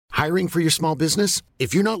Hiring for your small business?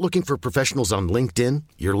 If you're not looking for professionals on LinkedIn,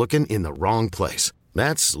 you're looking in the wrong place.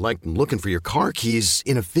 That's like looking for your car keys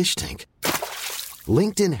in a fish tank.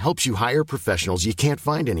 LinkedIn helps you hire professionals you can't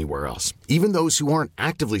find anywhere else, even those who aren't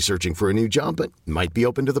actively searching for a new job but might be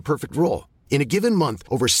open to the perfect role. In a given month,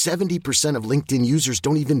 over 70% of LinkedIn users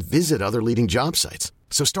don't even visit other leading job sites.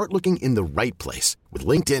 So start looking in the right place. With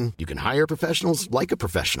LinkedIn, you can hire professionals like a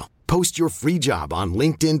professional. Post your free job on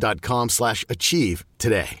linkedin.com/achieve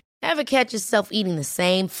today. Ever catch yourself eating the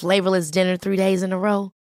same flavorless dinner 3 days in a row?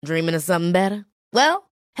 Dreaming of something better? Well,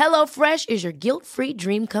 HelloFresh is your guilt-free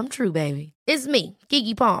dream come true, baby. It's me,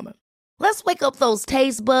 Keke Palmer. Let's wake up those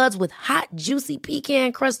taste buds with hot, juicy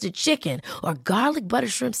pecan-crusted chicken or garlic butter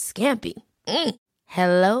shrimp scampi.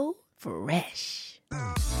 Hello Fresh.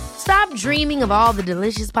 Stop dreaming of all the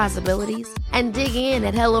delicious possibilities and dig in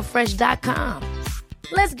at HelloFresh.com.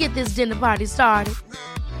 Let's get this dinner party started.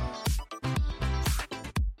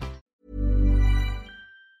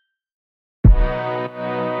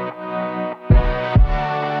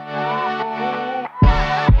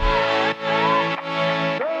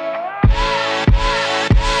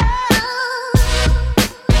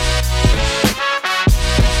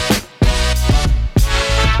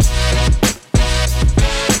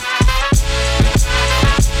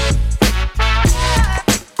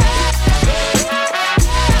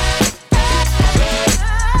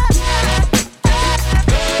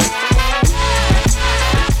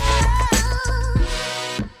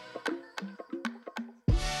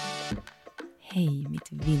 Hej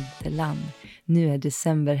mitt vinterland. Nu är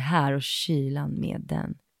december här och kylan med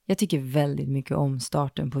den. Jag tycker väldigt mycket om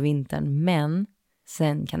starten på vintern, men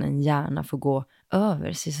sen kan den gärna få gå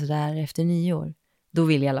över sig sådär efter nyår. Då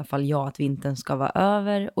vill i alla fall jag att vintern ska vara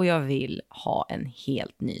över och jag vill ha en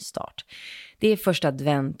helt ny start. Det är första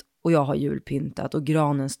advent och jag har julpyntat och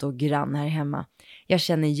granen står grann här hemma. Jag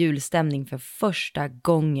känner julstämning för första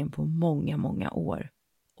gången på många, många år.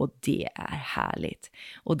 Och det är härligt.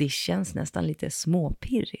 Och det känns nästan lite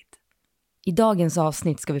småpirrigt. I dagens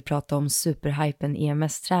avsnitt ska vi prata om superhypen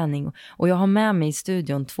EMS-träning. Och jag har med mig i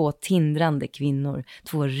studion 2 tindrande kvinnor.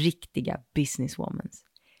 2 riktiga businesswomans.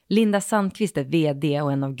 Linda Sandqvist är vd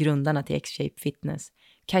och en av grundarna till X-Shape Fitness.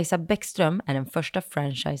 Kajsa Bäckström är den första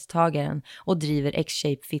franchisetagaren och driver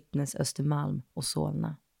X-Shape Fitness Östermalm och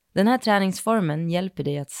Solna. Den här träningsformen hjälper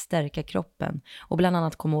dig att stärka kroppen och bland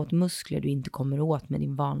annat komma åt muskler du inte kommer åt med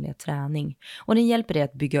din vanliga träning. Och den hjälper dig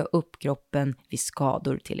att bygga upp kroppen vid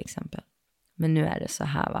skador till exempel. Men nu är det så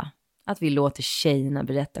här va, att vi låter tjejerna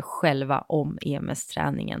berätta själva om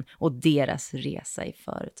EMS-träningen och deras resa i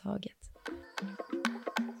företaget.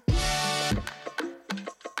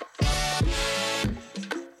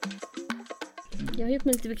 Jag har gjort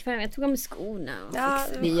mig lite bekväm, jag tog av mig skorna. Ja,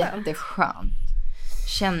 det är jätteskönt.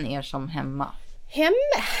 Känn er som hemma.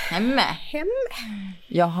 Hemme.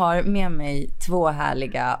 Jag har med mig 2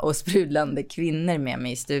 härliga och sprudlande kvinnor med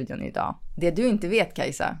mig i studion idag. Det du inte vet,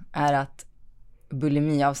 Kajsa, är att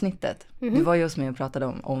bulimi-avsnittet, du var ju hos mig och pratade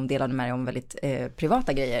om delade med dig om väldigt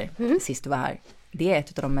privata grejer sist du var här. Det är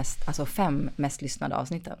ett av de 5 mest lyssnade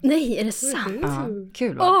avsnitten. Nej, är det sant? Ja,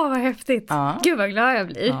 kul va? Åh, vad häftigt. Ja. Gud vad glad jag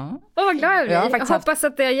blir. Ja. Vad glad jag blir. Jag hoppas haft...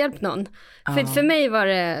 att det har hjälpt någon. För mig var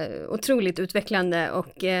det otroligt utvecklande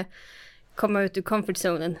och komma ut ur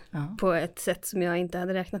comfort-zonen på ett sätt som jag inte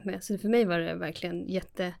hade räknat med. Så för mig var det verkligen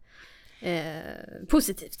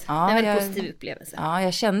positivt. En väldigt positiv upplevelse. Ja,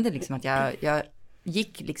 jag kände liksom att jag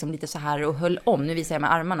gick liksom lite så här och höll om. Nu visar jag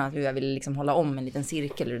med armarna hur jag ville liksom hålla om en liten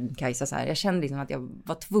cirkel, Kajsa, så här. Jag kände liksom att jag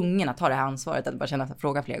var tvungen att ta det här ansvaret, att bara känna att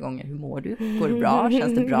fråga flera gånger, hur mår du? Går det bra?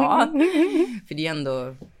 Känns det bra? För det är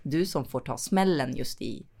ändå du som får ta smällen just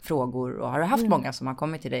i frågor, och har du haft många som har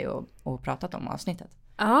kommit till dig och pratat om avsnittet?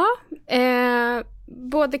 Ja,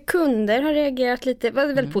 både kunder har reagerat lite, var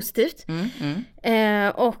väldigt positivt.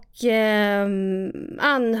 Och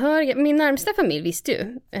anhöriga, min närmsta familj visste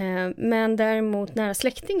ju. Men däremot nära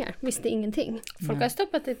släktingar visste ingenting. Folk har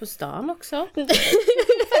stoppat dig på stan också.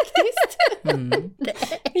 Faktiskt.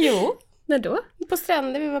 Jo. När då? På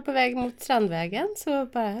stranden, vi var på väg mot Strandvägen. Så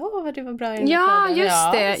bara, vad det var bra. Ja,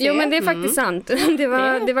 just det. Jo, men det är faktiskt sant.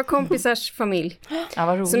 Det var kompisars familj. Ja,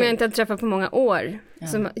 vad roligt. Som jag inte hade träffat på många år.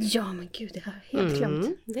 Som, men gud, det har jag helt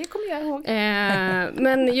glömt. Det kommer jag ihåg.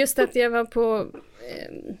 Men just att jag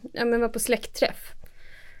var på släktträff.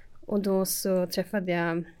 Och då så träffade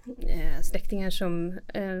jag släktingar som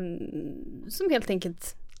helt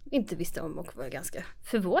enkelt inte visste om och var ganska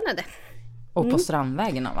förvånade. Och på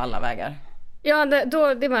Strandvägen av alla vägar. Ja,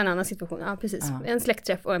 det var en annan situation. Ja, precis. En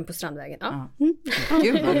släktträff och en på Strandvägen. Ja.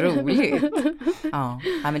 Gud, vad roligt. Ja,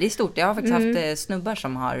 men det är stort. Jag har faktiskt haft snubbar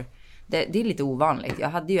som har... Det är lite ovanligt. Jag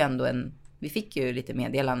hade ju ändå vi fick ju lite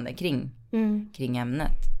meddelande kring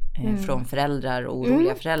ämnet. Från föräldrar och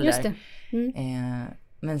oroliga föräldrar. Just det.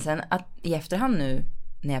 Men sen att i efterhand nu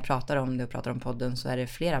när jag pratar om det och pratar om podden så är det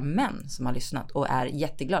flera män som har lyssnat och är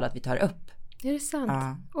jätteglada att vi tar upp. Är det sant?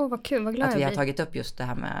 Ja. Vad kul, vad glad att vi jag har blir. tagit upp just det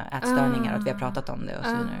här med ätstörningar och att vi har pratat om det och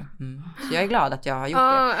så vidare. Så jag är glad att jag har gjort det.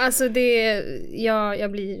 Ja, alltså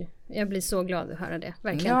jag blir så glad att höra det,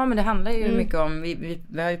 verkligen. Ja, men det handlar ju mycket om,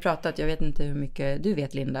 vi har ju pratat, jag vet inte hur mycket du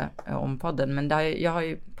vet Linda om podden, men jag har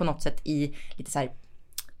ju på något sätt i lite så här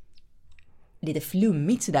lite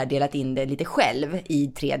flummigt så där delat in det lite själv i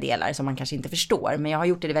 3 delar som man kanske inte förstår, men jag har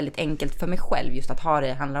gjort det väldigt enkelt för mig själv, just att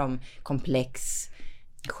det handlar om komplex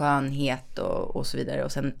skönhet och så vidare,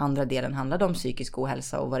 och sen andra delen handlar om psykisk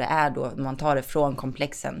ohälsa och vad det är då när man tar det från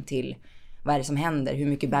komplexen till vad är det som händer, hur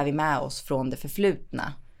mycket bär vi med oss från det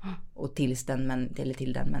förflutna och till den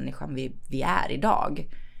människan vi är idag.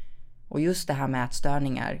 Och just det här med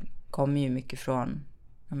ätstörningar kommer ju mycket från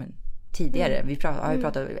tidigare. Vi har ju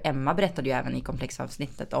pratat, Emma berättade ju även i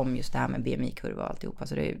komplexavsnittet om just det här med BMI-kurva och alltihopa,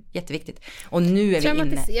 så det är jätteviktigt. Och nu är vi inne.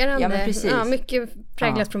 Traumatiserande. Ja, men precis. Ja, mycket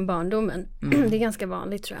präglat från barndomen. Det är ganska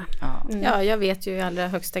vanligt, tror jag. Ja, jag vet ju i allra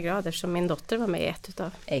högsta grad eftersom min dotter var med i ett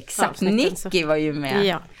utav Exakt, Nicky var ju med.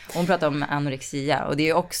 Ja. Hon pratade om anorexia och det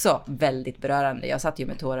är också väldigt berörande. Jag satt ju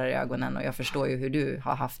med tårar i ögonen och jag förstår ju hur du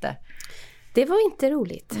har haft det. Det var inte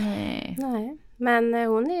roligt. Nej. Men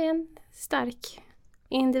hon är en stark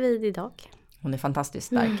individ idag. Hon är fantastiskt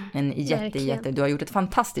stark. Du har gjort ett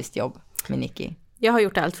fantastiskt jobb med Nicky. Jag har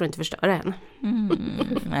gjort allt för att inte förstöra henne.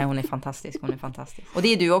 Nej, hon är fantastisk. Och det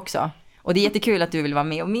är du också. Och det är jättekul att du vill vara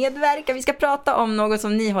med och medverka. Vi ska prata om något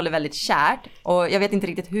som ni håller väldigt kärt. Och jag vet inte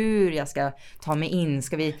riktigt hur jag ska ta mig in.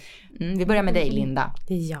 Ska vi börjar med dig, Linda.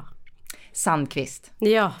 Ja. Sandqvist.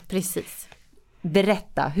 Ja, precis.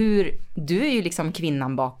 Berätta, du är ju liksom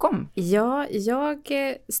kvinnan bakom. Ja, jag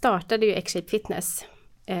startade ju X-Shape Fitness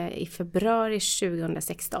i februari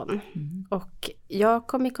 2016. Och jag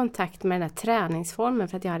kom i kontakt med den här träningsformen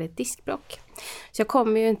för att jag hade ett diskbråck. Så jag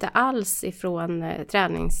kommer ju inte alls ifrån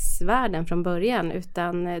träningsvärlden från början,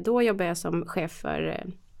 utan då jobbade jag som chef för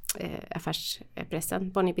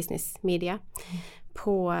affärspressen, Bonnier Business Media,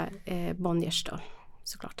 på Bonniers då,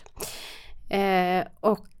 såklart.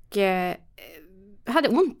 Hade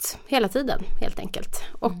ont hela tiden, helt enkelt.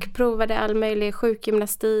 Och provade all möjlig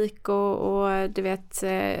sjukgymnastik och du vet,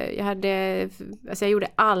 jag gjorde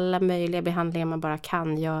alla möjliga behandlingar man bara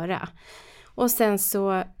kan göra. Och sen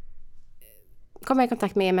så kom jag i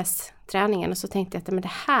kontakt med EMS-träningen och så tänkte jag att men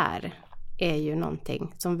det här är ju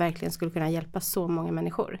någonting som verkligen skulle kunna hjälpa så många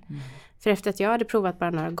människor. För efter att jag hade provat bara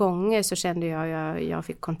några gånger så kände jag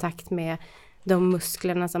fick kontakt med de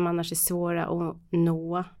musklerna som annars är svåra att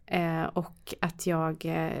nå, och att jag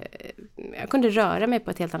kunde röra mig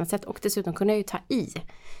på ett helt annat sätt, och dessutom kunde jag ju ta i.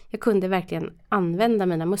 Jag kunde verkligen använda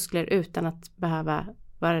mina muskler utan att behöva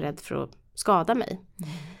vara rädd för att skada mig.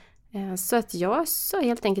 Så att jag sa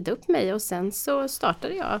helt enkelt upp mig och sen så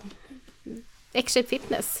startade jag X-Shape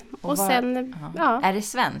Fitness. Är det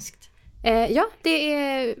svenskt? Ja, det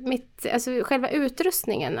är själva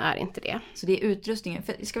utrustningen är inte det. Så det är utrustningen.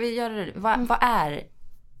 Ska vi göra det?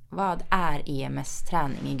 Vad är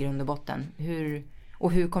EMS-träning i grund och botten? Hur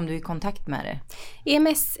kom du i kontakt med det?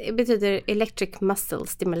 EMS betyder Electric Muscle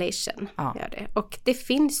Stimulation. Gör det. Och det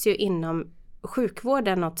finns ju inom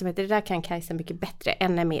sjukvården något som heter, det där kan Kajsa mycket bättre,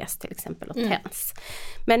 NMES till exempel och TENS.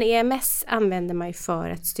 Men EMS använder man ju för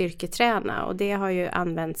att styrketräna, och det har ju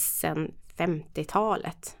använts sedan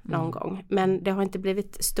 50-talet någon gång. Men det har inte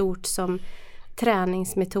blivit stort som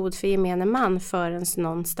träningsmetod för gemene man förrän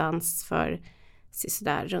någonstans för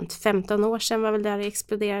sådär runt 15 år sedan var väl där det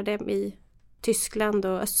exploderade i Tyskland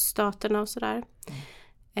och öststaterna och sådär.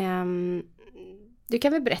 Du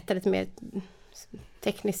kan väl berätta lite mer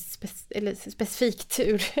tekniskt specifikt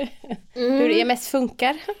hur EMS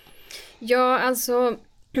funkar? Ja, alltså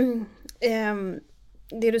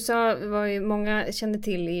det du sa var ju många kände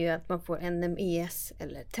till är ju att man får NMES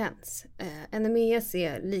eller TENS. NMES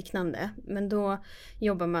är liknande, men då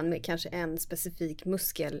jobbar man med kanske en specifik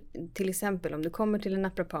muskel. Till exempel om du kommer till en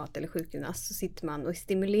naprapat eller sjukgymnast så sitter man och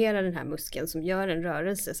stimulerar den här muskeln som gör en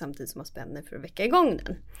rörelse samtidigt som man spänner för att väcka igång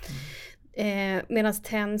den. Medan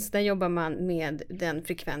TENS, där jobbar man med den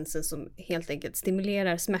frekvensen som helt enkelt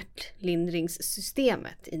stimulerar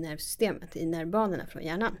smärtlindringssystemet i nervsystemet, i nervbanorna från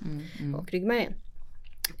hjärnan och ryggmärgen.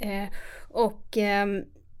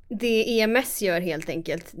 Det EMS gör helt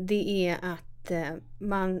enkelt, det är att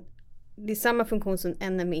det är samma funktion som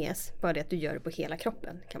NMES, bara det att du gör det på hela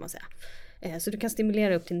kroppen kan man säga. Så du kan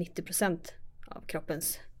stimulera upp till 90% av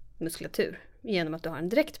kroppens muskulatur genom att du har en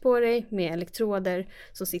dräkt på dig med elektroder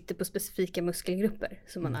som sitter på specifika muskelgrupper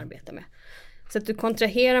som man arbetar med. Så att du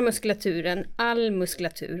kontraherar muskulaturen, all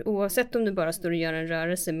muskulatur, oavsett om du bara står och gör en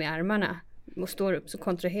rörelse med armarna och står upp, så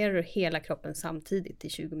kontraherar du hela kroppen samtidigt i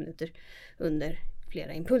 20 minuter under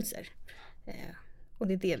flera impulser. Och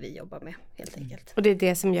det är det vi jobbar med helt enkelt. Och det är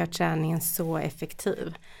det som gör träningen så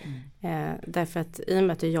effektiv. Därför att i och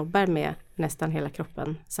med att du jobbar med nästan hela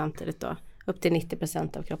kroppen samtidigt då, upp till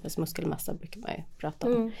 90% av kroppens muskelmassa brukar man ju prata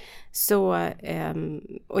om. Så,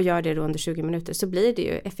 och gör det då under 20 minuter så blir det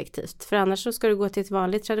ju effektivt. För annars så ska du gå till ett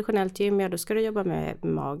vanligt traditionellt gym, ja, då ska du jobba med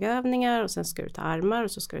magövningar och sen ska du ta armar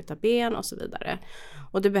och så ska du ta ben och så vidare.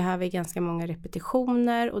 Och du behöver ganska många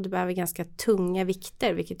repetitioner och du behöver ganska tunga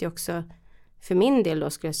vikter, vilket ju också för min del då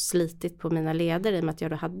skulle jag slitit på mina leder i och med att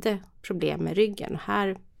jag då hade problem med ryggen.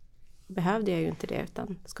 Här behövde jag ju inte det,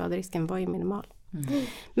 utan skaderisken var ju minimal.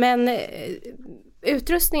 Men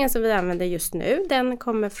utrustningen som vi använder just nu, den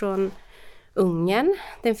kommer från Ungern.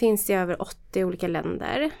 Den finns i över 80 olika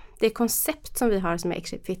länder. Det koncept som vi har som är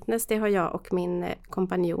X-Shape Fitness, det har jag och min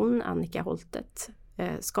kompanjon Annika Holtet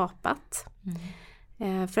skapat.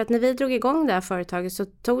 För att när vi drog igång det här företaget så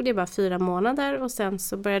tog det bara 4 månader och sen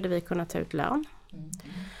så började vi kunna ta ut lön.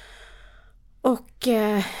 Och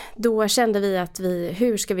då kände vi att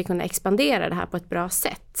hur ska vi kunna expandera det här på ett bra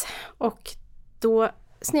sätt? Och då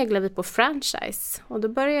sneglade vi på franchise. Och då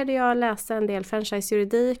började jag läsa en del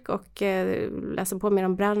franchise-juridik och läsa på mer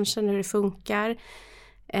om branschen, hur det funkar.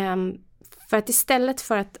 För att istället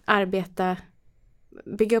för att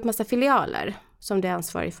bygga upp massa filialer som det är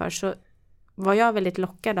ansvarig för, så var jag väldigt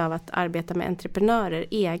lockad av att arbeta med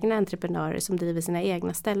egna entreprenörer som driver sina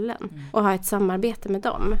egna ställen och ha ett samarbete med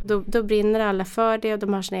dem. Då brinner alla för det och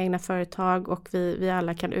de har sina egna företag och vi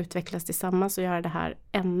alla kan utvecklas tillsammans och göra det här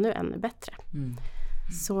ännu bättre.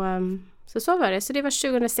 Så var det. Så det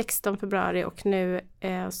var 2016 februari och nu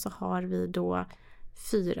så har vi då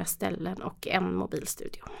 4 ställen och en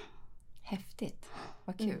mobilstudio. Häftigt.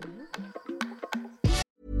 Vad kul.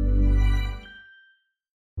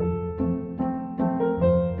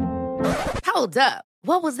 Hold up.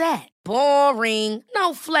 What was that? Boring.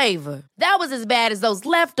 No flavor. That was as bad as those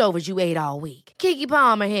leftovers you ate all week. Keke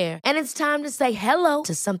Palmer here, and it's time to say hello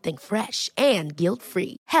to something fresh and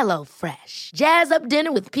guilt-free. Hello Fresh. Jazz up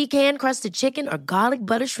dinner with pecan-crusted chicken or garlic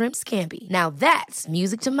butter shrimp scampi. Now that's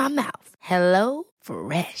music to my mouth. Hello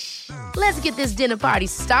Fresh. Let's get this dinner party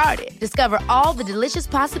started. Discover all the delicious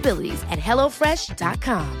possibilities at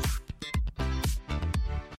hellofresh.com.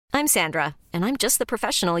 I'm Sandra, and I'm just the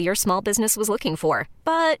professional your small business was looking for.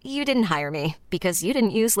 But you didn't hire me because you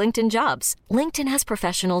didn't use LinkedIn Jobs. LinkedIn has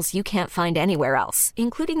professionals you can't find anywhere else,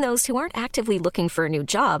 including those who aren't actively looking for a new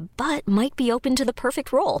job, but might be open to the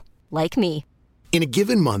perfect role, like me. In a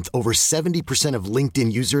given month, over 70% of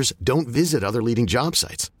LinkedIn users don't visit other leading job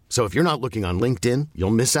sites. So if you're not looking on LinkedIn, you'll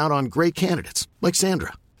miss out on great candidates like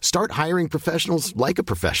Sandra. Start hiring professionals like a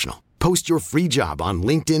professional. Post your free job on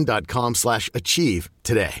linkedin.com/achieve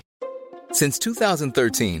today. Since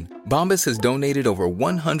 2013, Bombas has donated over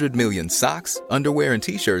 100 million socks, underwear, and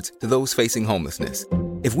T-shirts to those facing homelessness.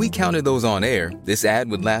 If we counted those on air, this ad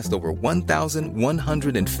would last over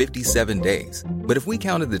 1,157 days. But if we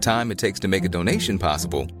counted the time it takes to make a donation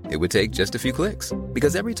possible, it would take just a few clicks.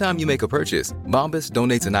 Because every time you make a purchase, Bombas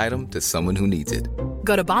donates an item to someone who needs it.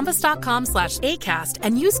 Go to bombas.com/ACAST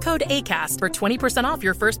and use code ACAST for 20% off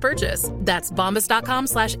your first purchase. That's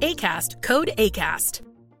bombas.com/ACAST, code ACAST.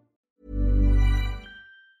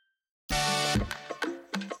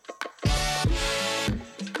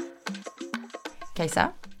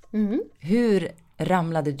 Kajsa, hur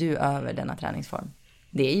ramlade du över denna träningsform?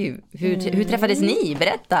 Det är ju, hur träffades ni?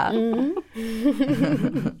 Berätta!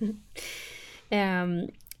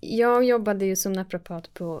 Jag jobbade ju som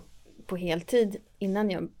naprapat på heltid innan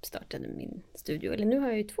jag startade min studio. Eller nu har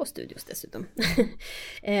jag ju 2 studios dessutom.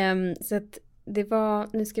 Så att det var,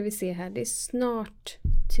 nu ska vi se här, det är snart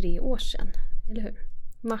 3 år sedan, eller hur?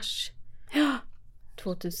 Mars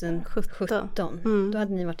 2017. Då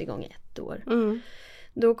hade ni varit igång i 1 år.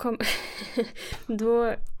 Då kom...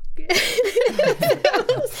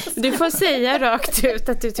 Du får säga rakt ut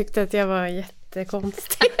att du tyckte att jag var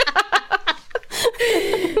jättekonstig.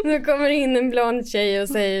 Då kommer in en blond tjej och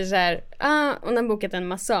säger så här, hon har bokat en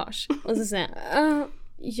massage. Och så säger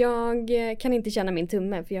jag kan inte känna min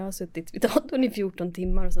tumme för jag har suttit vid datorn i 14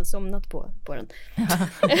 timmar och sen somnat på den.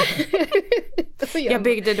 Jag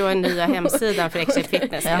byggde då en nya hemsida för X-Shape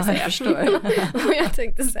Fitness. Jag förstår. Och jag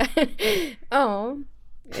tänkte så här,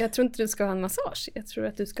 jag tror inte du ska ha en massage. Jag tror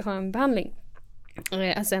att du ska ha en behandling.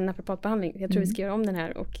 Alltså en naprapatbehandling. Jag tror vi ska göra om den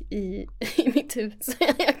här och i mitt huvud så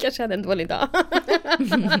jag kanske hade en dålig dag.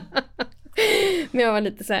 Men jag var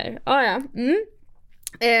lite så här,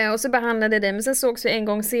 och så behandlade det, men sen sågs vi en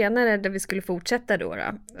gång senare där vi skulle fortsätta då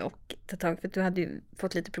och ta tag, för du hade ju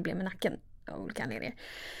fått lite problem med nacken av olika anledningar.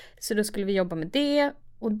 Så då skulle vi jobba med det,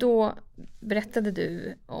 och då berättade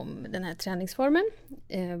du om den här träningsformen,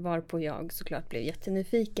 varpå jag såklart blev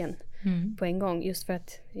jättenyfiken på en gång, just för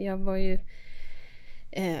att jag var ju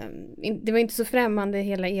det var inte så främmande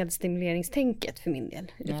hela elstimuleringstänket för min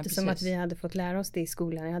del. Eftersom att vi hade fått lära oss det i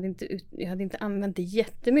skolan. Jag hade inte använt det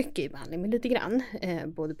jättemycket i behandling, men lite grann.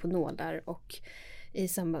 Både på nålar och i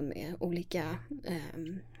samband med olika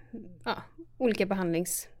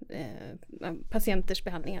patienters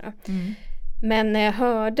behandlingar. Men när jag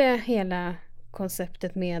hörde hela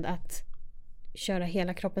konceptet med att köra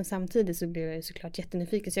hela kroppen samtidigt, så blev jag såklart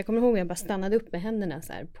jättenyfiken. Så jag kommer ihåg att jag bara stannade upp med händerna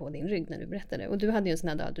så här på din rygg när du berättade. Och du hade ju en sån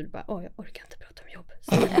här dag du bara, jag orkar inte prata om jobb.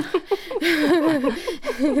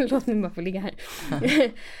 Låt mig bara få ligga här.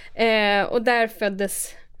 Och där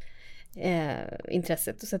föddes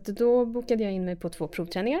intresset. Så att då bokade jag in mig på 2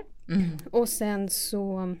 provträningar. Och sen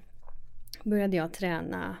så började jag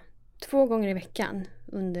träna 2 gånger i veckan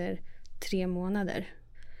under 3 månader.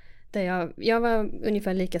 Där jag var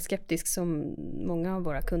ungefär lika skeptisk som många av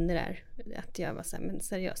våra kunder är. Att jag var så här, men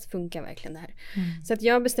seriöst, funkar verkligen det här? Så att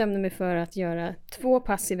jag bestämde mig för att göra 2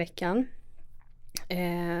 pass i veckan.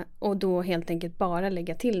 Och då helt enkelt bara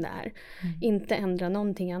lägga till det här. Inte ändra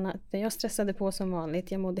någonting annat. Jag stressade på som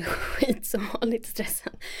vanligt. Jag mådde skit som vanligt,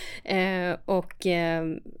 stressad.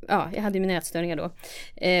 Jag hade mina ätstörningar då.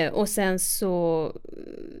 Och sen så...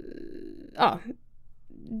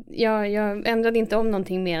 Jag ändrade inte om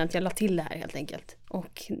någonting mer än att jag la till det här helt enkelt.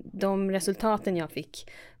 Och de resultaten jag fick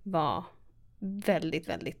var väldigt,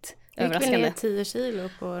 väldigt överraskande. Gick vi ner 10 kilo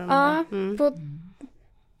på de här? Ja, på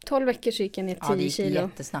 12 veckor så gick jag ner 10 kilo. Ja, det gick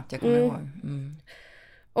jättesnabbt, jag kommer ihåg.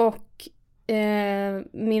 Och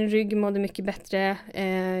min rygg mådde mycket bättre.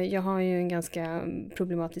 Jag har ju en ganska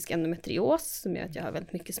problematisk endometrios som gör att jag har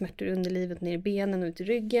väldigt mycket smärtor i underlivet, ner i benen och ut i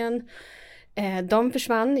ryggen. De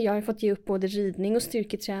försvann. Jag har fått ge upp både ridning och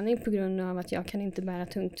styrketräning på grund av att jag kan inte bära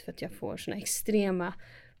tungt för att jag får såna extrema,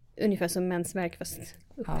 ungefär som mensvärk fast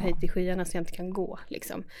upphöjt i skyarna så jag inte kan gå.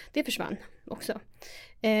 Liksom. Det försvann också.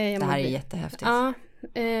 Det här är jättehäftigt. Ja,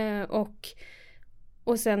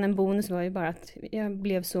 och sen en bonus var ju bara att jag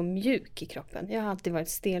blev så mjuk i kroppen. Jag har alltid varit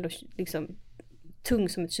stel och liksom tung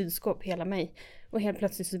som ett kylskåp hela mig. Och helt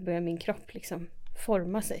plötsligt så började min kropp liksom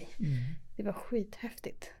forma sig. Det var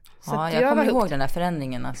skithäftigt. Så jag kommer ihåg den där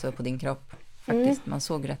förändringen alltså på din kropp. Faktiskt, man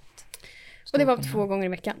såg rätt. Och det var 2 gånger i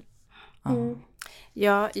veckan.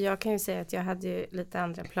 Ja, jag kan ju säga att jag hade ju lite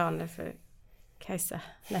andra planer för Kajsa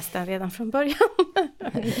nästan redan från början.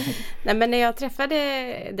 Nej, men när jag träffade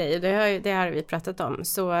dig, det har vi pratat om,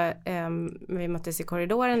 så vi möttes i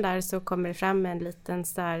korridoren där, så kommer det fram en liten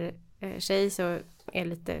där tjej så är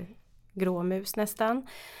lite gråmus nästan.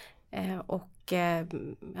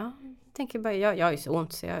 Tänker bara, jag är ju så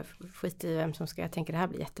ont så jag skiter i vem som ska, jag tänker det här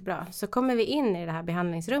blir jättebra. Så kommer vi in i det här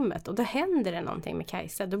behandlingsrummet och då händer det någonting med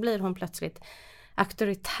Kajsa. Då blir hon plötsligt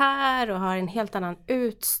auktoritär och har en helt annan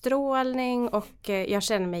utstrålning och jag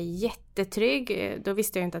känner mig jättetrygg. Då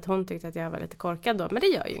visste jag inte att hon tyckte att jag var lite korkad då, men det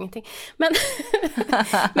gör ju ingenting. Men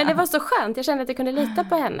det var så skönt, jag kände att jag kunde lita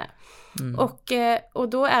på henne. Och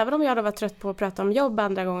då, även om jag då var trött på att prata om jobb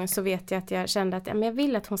andra gången, så vet jag att jag kände att jag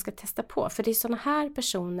vill att hon ska testa på. För det är såna här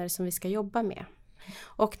personer som vi ska jobba med.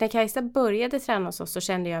 Och när Kajsa började träna hos oss så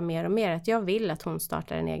kände jag mer och mer att jag vill att hon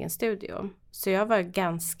startar en egen studio. Så jag var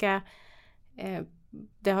ganska...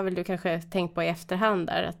 det har väl du kanske tänkt på i efterhand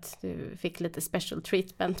där, att du fick lite special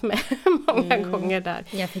treatment med många gånger där.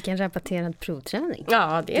 Jag fick en rabatterad provträning.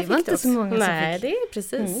 Ja, det var inte så många som fick. Det är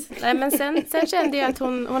precis. Nej, men sen kände jag att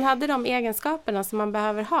hon hade de egenskaperna som man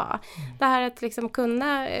behöver ha. Det här att liksom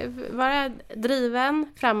kunna vara driven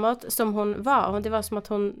framåt som hon var. Och det var som att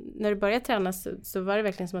hon, när du började träna så var det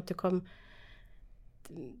verkligen som att du kom...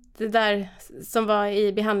 Det där som var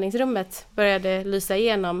i behandlingsrummet började lysa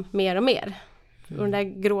igenom mer och mer. Och den där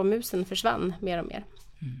gråmusen försvann mer och mer.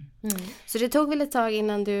 Så det tog väl ett tag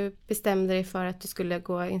innan du bestämde dig för att du skulle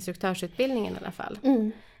gå instruktörsutbildningen i alla fall.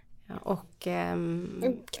 Ja, och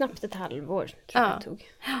knappt ett halvår tror jag det tog.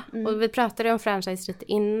 Och vi pratade om franchise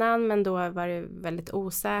lite innan, men då var det väldigt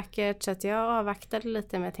osäkert, så att jag avvaktade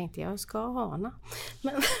lite, men jag tänkte jag ska ana.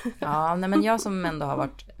 Men jag som ändå har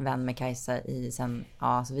varit vän med Kajsa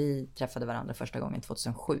så vi träffade varandra första gången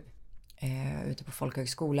 2007 ute på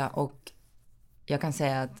folkhögskola, och jag kan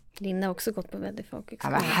säga att Linda har också gått på väldigt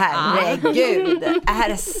folkhögskola. Ja, men herregud, är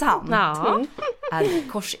det sant? Ja. är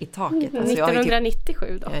kors i taket. Alltså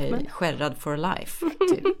 1997 då. Jag är skärrad for life,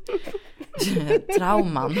 typ.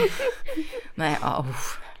 Trauman. Nej,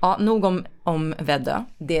 ja, nog om Väddö.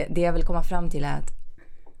 Det jag vill komma fram till är att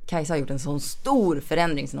Kajsa har gjort en sån stor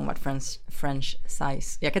förändring sen hon varit French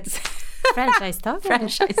size. Jag kan inte säga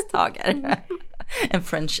franchisetagare. En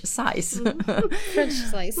French size.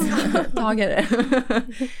 French size. Tagare.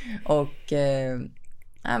 Och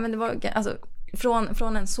men det var alltså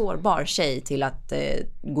från en sårbar tjej till att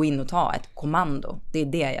gå in och ta ett kommando. Det är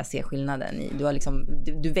det jag ser skillnaden i. Du har liksom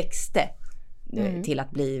du växte till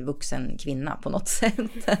att bli vuxen kvinna på något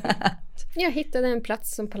sätt. Jag hittade en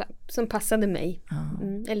plats som passade mig.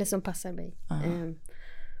 Eller som passar mig.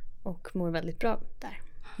 Och mår väldigt bra där.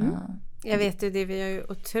 Jag vet ju det, vi har ju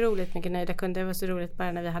otroligt mycket nöjda kunder. Det var så roligt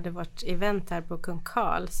bara när vi hade vårt event här på Kung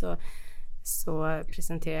Karl så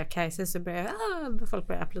presenterade jag Kajsa, så började folk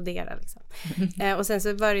började applådera liksom. Och sen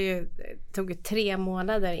så var det ju, tog det 3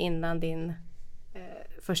 månader innan din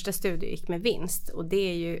första studie gick med vinst, och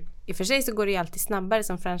det är ju, i och för sig så går det ju alltid snabbare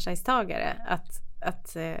som franchisetagare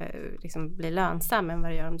att liksom bli lönsam än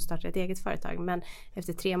vad det gör om du startar ett eget företag, men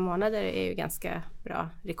efter 3 månader är ju ganska bra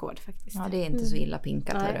rekord faktiskt. Ja, det är inte så illa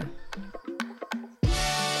pinkat. Hörru.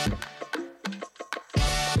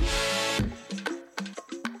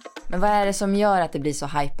 Men vad är det som gör att det blir så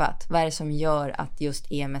hypat? Vad är det som gör att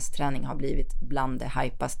just EMS-träning har blivit bland det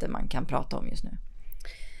hypaste man kan prata om just nu?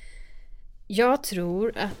 Jag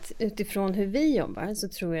tror att utifrån hur vi jobbar så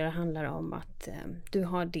tror jag det handlar om att du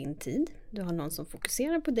har din tid. Du har någon som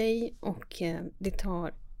fokuserar på dig och det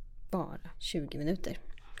tar bara 20 minuter.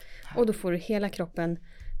 Och då får du hela kroppen,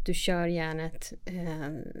 du kör hjärnet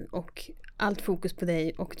och allt fokus på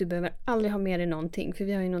dig, och du behöver aldrig ha med dig någonting. För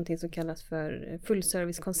vi har ju någonting som kallas för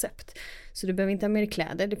fullservicekoncept. Så du behöver inte ha med dig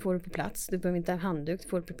kläder, det får du på plats. Du behöver inte ha handduk, det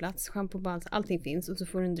får du på plats. Shampoo, balsam, allting finns. Och så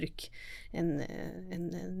får du en dryck, en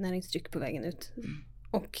näringsdryck på vägen ut.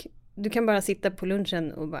 Och du kan bara sitta på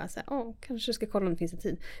lunchen och bara säga, kanske ska kolla om det finns en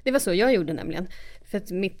tid. Det var så jag gjorde nämligen. För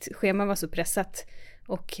att mitt schema var så pressat.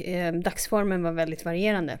 Och dagsformen var väldigt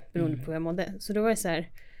varierande beroende på hur jag mådde. Så då var det så här,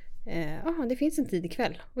 det finns en tid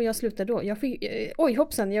ikväll. Och jag slutar då. Jag fick,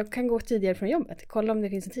 hoppsan, jag kan gå tidigare från jobbet. Kolla om det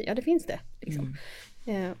finns en tid. Ja, det finns det. Liksom.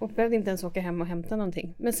 Och behövde inte ens åka hem och hämta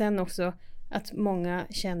någonting. Men sen också att många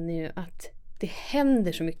känner ju att det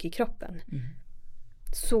händer så mycket i kroppen.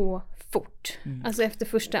 Så fort. Alltså efter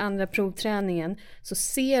första, andra provträningen så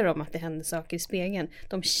ser de att det händer saker i spegeln.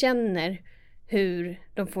 De känner hur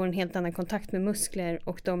de får en helt annan kontakt med muskler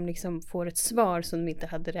och de liksom får ett svar som de inte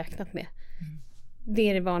hade räknat med. Det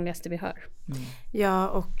är det vanligaste vi hör. Ja,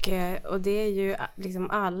 och det är ju liksom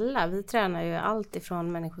alla. Vi tränar ju allt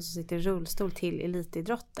ifrån människor som sitter i rullstol till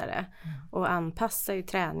elitidrottare. Och anpassar ju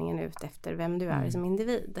träningen ut efter vem du är som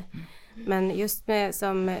individ. Men just med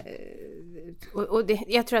som...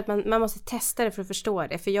 jag tror att man måste testa det för att förstå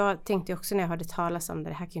det. För jag tänkte också när jag hörde talas om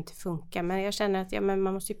det här kan ju inte funka. Men jag känner att men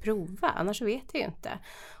man måste ju prova, annars så vet jag ju inte.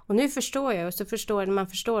 Och nu förstår jag, och så man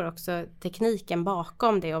förstår också tekniken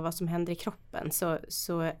bakom det och vad som händer i kroppen.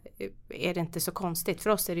 Så är det inte så konstigt. För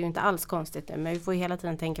oss är det ju inte alls konstigt nu. Men vi får ju hela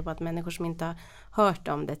tiden tänka på att människor som inte har hört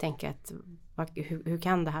om det tänker att hur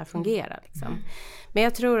kan det här fungera liksom. Men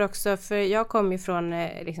jag tror också, för jag kommer ju från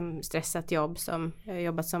liksom stressat jobb, jag har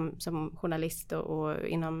jobbat som journalist och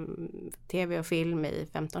inom tv och film i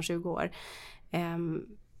 15-20 år.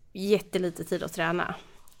 Jättelite tid att träna.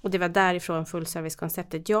 Och det var därifrån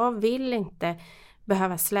fullservicekonceptet. Jag vill inte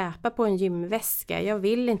behöva släpa på en gymväska. Jag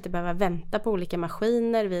vill inte behöva vänta på olika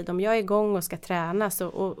maskiner. Om jag är igång och ska träna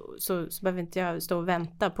så behöver inte jag stå och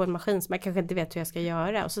vänta på en maskin som jag kanske inte vet hur jag ska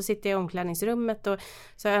göra. Och så sitter jag i omklädningsrummet och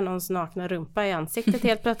så har jag någons nakna rumpa i ansiktet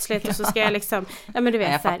helt plötsligt. Och så ska jag liksom, men du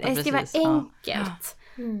vet, så här, det ska vara enkelt.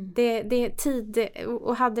 Det är tid.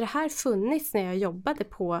 Och hade det här funnits när jag jobbade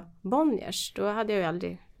på Bonniers, då hade jag ju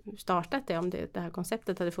aldrig startat det om det här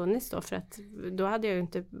konceptet hade funnits då, för att då hade jag ju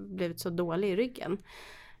inte blivit så dålig i ryggen.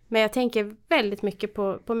 Men jag tänker väldigt mycket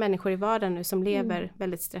på människor i vardagen nu som lever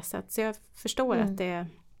väldigt stressat, så jag förstår att det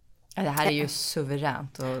här är ju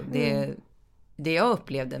suveränt, och det jag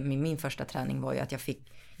upplevde med min första träning var ju att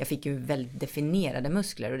jag fick ju väldigt definierade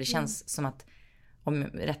muskler, och det känns som att,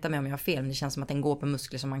 rätta mig om jag har fel, men det känns som att den går på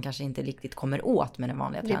muskler som man kanske inte riktigt kommer åt med den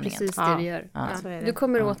vanliga träningen. Det är precis det du gör. Ja. Du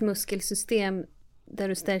kommer åt muskelsystem där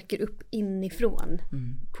du stärker upp inifrån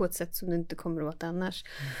på ett sätt som du inte kommer åt annars.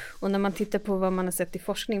 Och när man tittar på vad man har sett i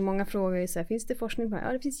forskning, många frågar ju så här, finns det forskning på det här?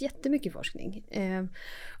 Ja, det finns jättemycket forskning.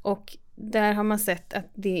 Och där har man sett att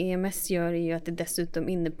det EMS gör är ju att det dessutom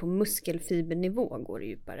inne på muskelfibernivå går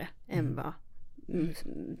djupare än vad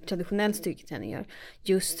traditionell styrketräning gör.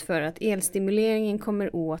 Just för att elstimuleringen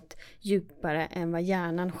kommer åt djupare än vad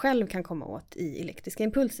hjärnan själv kan komma åt i elektriska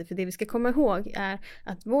impulser. För det vi ska komma ihåg är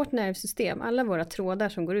att vårt nervsystem, alla våra trådar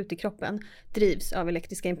som går ut i kroppen, drivs av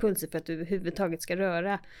elektriska impulser för att du överhuvudtaget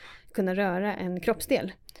ska kunna röra en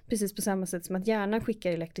kroppsdel. Precis på samma sätt som att hjärnan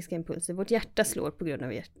skickar elektriska impulser. Vårt hjärta slår på grund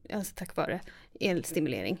av tack vare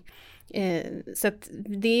elstimulering. Så att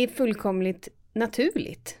det är fullkomligt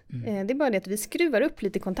naturligt. Det är bara det att vi skruvar upp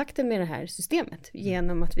lite kontakten med det här systemet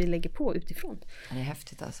genom att vi lägger på utifrån. Det är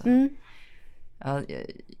häftigt alltså.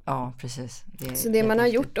 Ja, precis. Så det man har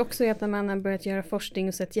gjort också är att när man har börjat göra forskning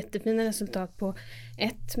och sett jättefina resultat på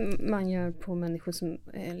man gör på människor som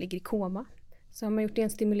ligger i koma. Så har man gjort en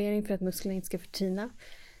stimulering för att musklerna inte ska förtina.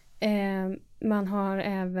 Man har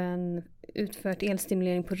även utfört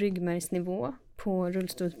elstimulering på ryggmärgsnivå på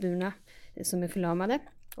rullstolsburna som är förlamade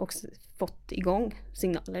och fått igång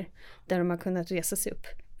signaler där de har kunnat resa sig upp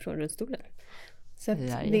från rullstolen. Så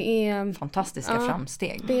det är fantastiska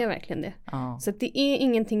framsteg. Det är verkligen det. Ja. Så det är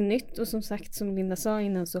ingenting nytt och som sagt, som Linda sa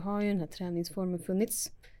innan, så har ju den här träningsformen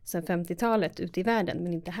funnits sedan 50-talet ute i världen,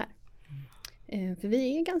 men inte här. För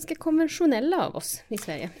vi är ganska konventionella av oss i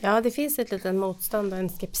Sverige. Ja, det finns ett litet motstånd och en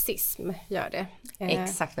skepsism, gör det.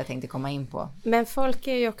 Exakt vad jag tänkte komma in på. Men folk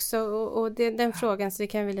är ju också, och den frågan, så det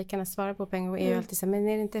kan vi lika gärna svara på en gång, är ju alltid så här, men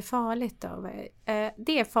är det inte farligt då?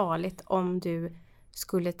 Det är farligt om du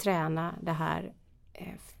skulle träna det här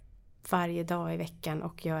varje dag i veckan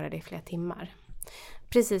och göra det i flera timmar.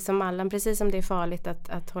 Precis som det är farligt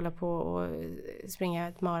att hålla på och springa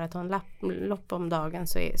ett maratonlopp om dagen,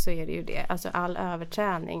 så är det ju det. Alltså all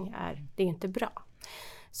överträning det är inte bra.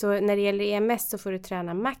 Så när det gäller EMS så får du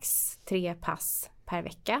träna max 3 pass per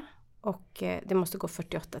vecka och det måste gå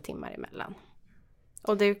 48 timmar emellan.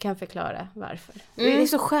 Och du kan förklara varför. Det är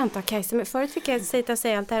så skönt att Kajsa, men förut fick jag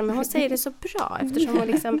säga allt det här, men hon säger det så bra eftersom hon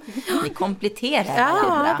liksom... Ni kompletterar.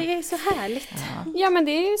 Ja, det är så härligt. Ja, men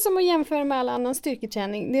det är som att jämföra med all annan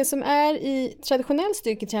styrketräning. Det som är i traditionell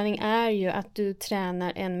styrketräning är ju att du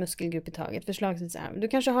tränar en muskelgrupp i taget, förslagsvis arm. Du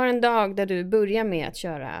kanske har en dag där du börjar med att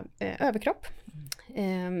köra överkropp.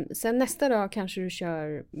 Sen nästa dag kanske du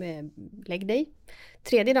kör leg day.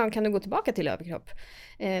 Tredje dagen kan du gå tillbaka till överkropp.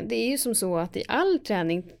 Det är ju som så att i all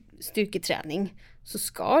styrketräning så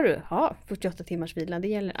ska du ha 48 timmars vila. Det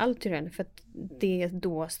gäller all träning för att det är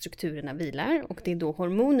då strukturerna vilar och det är då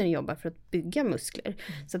hormoner jobbar för att bygga muskler.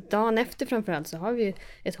 Så att dagen efter framförallt så har vi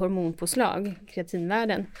ett hormonpåslag,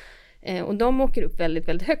 kreatinvärden. Och de åker upp väldigt,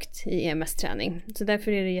 väldigt högt i EMS-träning. Så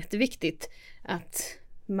därför är det jätteviktigt att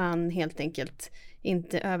man helt enkelt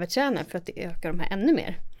inte övertränar för att det ökar de här ännu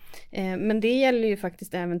mer. Men det gäller ju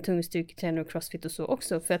faktiskt även tung styrketräning och crossfit och så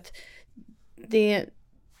också. För att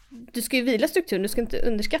du ska ju vila strukturen, du ska inte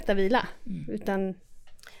underskatta vila. Utan...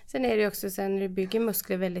 Sen är det också, sen när du bygger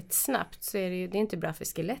muskler väldigt snabbt så är det är inte bra för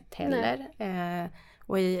skelett heller.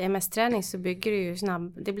 Och i EMS-träning så bygger du ju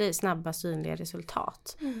det blir snabba synliga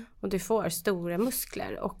resultat. Och du får stora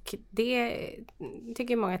muskler. Och det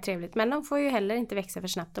tycker många är trevligt. Men de får ju heller inte växa för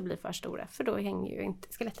snabbt och bli för stora. För då hänger ju inte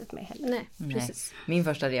skelettet med heller. Nej, precis. Min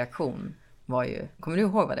första reaktion var ju... Kommer du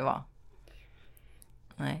ihåg vad det var?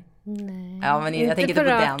 Nej. Ja, men jag tänker inte på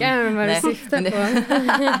den. Vad du syftar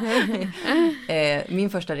på. Min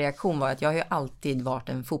första reaktion var att jag har ju alltid varit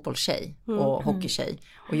en fotbollstjej och hockeytjej.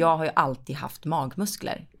 Och jag har ju alltid haft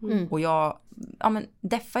magmuskler. Och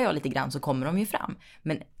deffar jag lite grann så kommer de ju fram.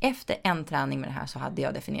 Men efter en träning med det här så hade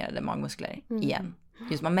jag definierade magmuskler igen.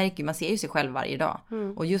 Just man ser ju sig själv varje dag.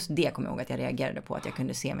 Och just det kommer jag ihåg att jag reagerade på, att jag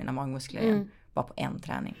kunde se mina magmuskler igen. Bara på en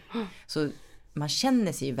träning. Så man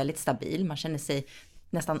känner sig ju väldigt stabil. Man känner sig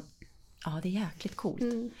nästan... Ja, det är jäkligt coolt.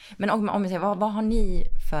 Men om jag säger, vad har ni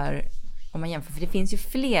för... Om man jämför, för det finns ju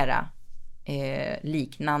flera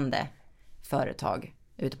liknande företag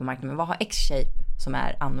ute på marknaden. Men vad har X-Shape som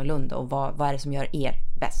är annorlunda och vad är det som gör er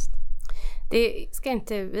bäst? Det ska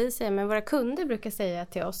inte vi säga, men våra kunder brukar säga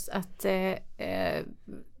till oss att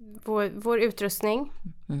vår utrustning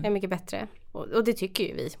är mycket bättre. Och det tycker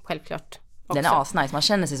ju vi, självklart. Också. Den är asnice, man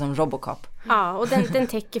känner sig som Robocop. Ja, och den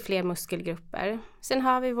täcker fler muskelgrupper. Sen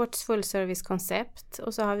har vi vårt fullservicekoncept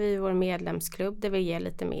och så har vi vår medlemsklubb där vi ger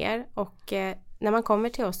lite mer. Och när man kommer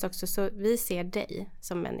till oss också så vi ser dig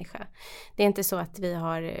som människa. Det är inte så att vi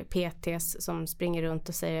har PTs som springer runt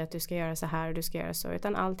och säger att du ska göra så här och du ska göra så,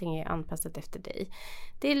 utan allting är anpassat efter dig.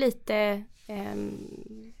 Det är lite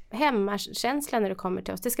hemmakänsla när du kommer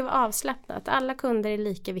till oss. Det ska vara avslappnat. Alla kunder är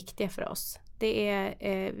lika viktiga för oss. Det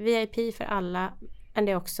är VIP för alla, men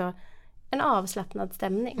det är också en avslappnad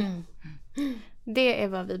stämning. Det är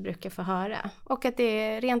vad vi brukar få höra. Och att det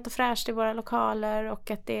är rent och fräscht i våra lokaler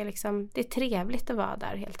och att det är, liksom, det är trevligt att vara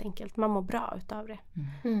där helt enkelt. Man mår bra utav det.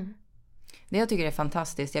 Det jag tycker är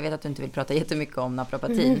fantastiskt, jag vet att du inte vill prata jättemycket om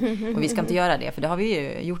naprapatin och vi ska inte göra det för det har vi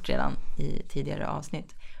ju gjort redan i tidigare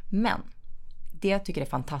avsnitt. Men det jag tycker är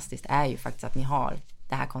fantastiskt är ju faktiskt att ni har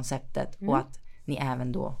det här konceptet och att ni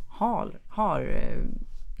även då har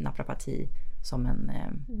naprapati som en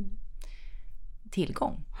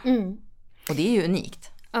tillgång. Och det är ju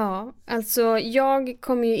unikt. Ja, alltså jag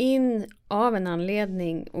kom ju in av en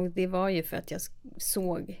anledning och det var ju för att jag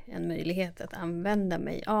såg en möjlighet att använda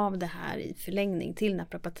mig av det här i förlängning till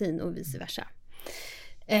naprapatin och vice versa.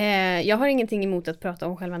 Jag har ingenting emot att prata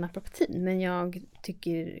om själva naprapatin, men jag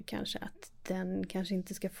tycker kanske att den kanske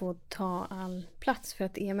inte ska få ta all plats för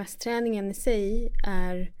att EMS-träningen i sig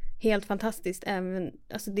är helt fantastiskt.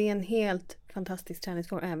 Alltså det är en helt fantastisk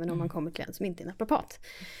träningsform även om man kommer till en som inte är naprapat.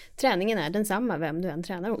 Träningen är densamma vem du än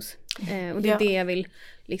tränar hos. Och det är det jag vill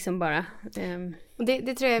liksom bara...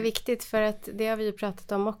 Det tror jag är viktigt för att det har vi ju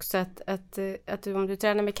pratat om också att om du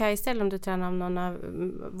tränar med Kajsa eller om du tränar med någon av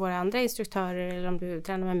våra andra instruktörer eller om du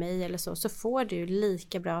tränar med mig eller så får du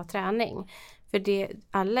lika bra träning. För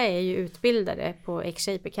alla är ju utbildade på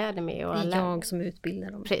X-Shape Academy. Och alla... Jag som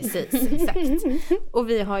utbildar dem. Precis, exakt. Och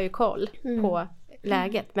vi har ju koll på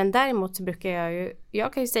läget. Men däremot så brukar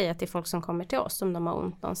jag kan ju säga till folk som kommer till oss om de har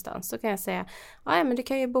ont någonstans. Så kan jag säga, ja men du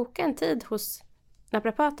kan ju boka en tid hos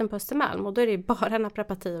naprapaten på Östermalm. Och då är det ju bara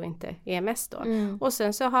naprapati och inte EMS då. Och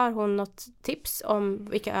sen så har hon något tips om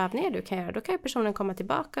vilka övningar du kan göra. Då kan ju personen komma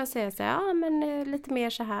tillbaka och säga så här, ja men lite mer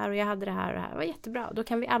så här och jag hade det här och det här. Det var jättebra. Då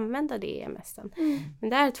kan vi använda det i EMSen. Men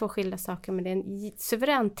det är 2 skilda saker, men det är en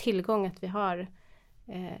suverän tillgång att vi har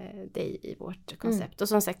dig i vårt koncept. Och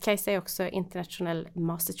som sagt, Kajsa är också internationell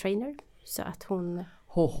master trainer. Så att hon...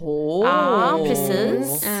 Ja,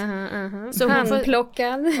 precis. Så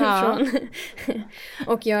handplockad från...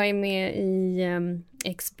 Och jag är med i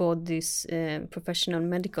X-Bodys professional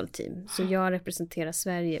medical team. Så jag representerar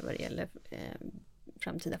Sverige vad det gäller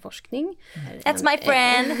framtida forskning. That's my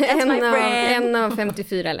friend! En av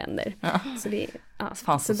 54 länder. Så det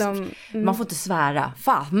man får inte svära.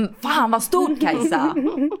 Fan vad stort, Kajsa!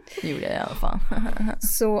 Gjorde jag i alla fall.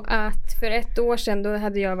 Så att för 1 år sedan, då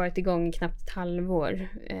hade jag varit igång i knappt ett halvår,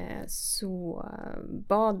 så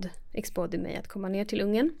bad X-Body mig att komma ner till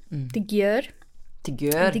Ungern. Till Gör.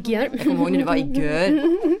 Jag kommer ihåg när du var i Gör.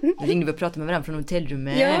 Då ringde vi och pratade med varandra från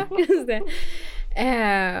hotellrummet. Ja, just det.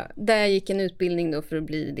 Där jag gick en utbildning då för att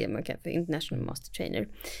bli det man kallar för International Master Trainer.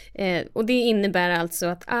 Och det innebär alltså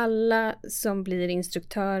att alla som blir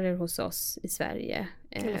instruktörer hos oss i Sverige...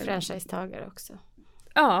 Eller franchisetagare också.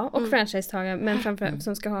 Ja, och franchisetagare, men framförallt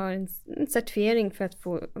som ska ha en certifiering för att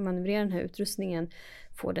få manövrera den här utrustningen,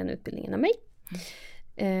 får den utbildningen av mig.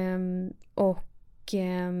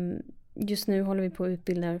 Just nu håller vi på att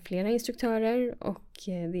utbilda flera instruktörer och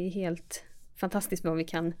det är helt fantastiskt vad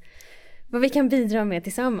vi kan bidra med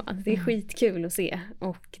tillsammans. Det är skitkul att se.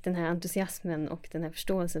 Och den här entusiasmen och den här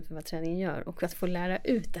förståelsen för vad träningen gör. Och att få lära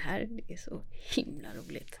ut det här, det är så himla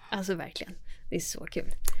roligt. Alltså verkligen. Det är så kul.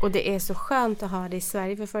 Och det är så skönt att ha det i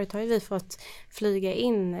Sverige. För förut har vi fått flyga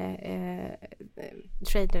in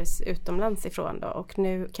traders utomlands ifrån då. Och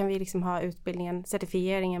nu kan vi liksom ha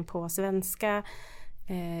certifieringen på svenska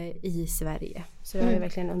i Sverige. Så det har ju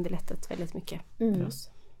verkligen underlättat väldigt mycket för oss.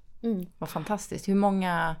 Vad fantastiskt. Hur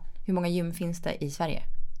många gym finns det i Sverige?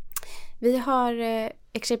 Vi har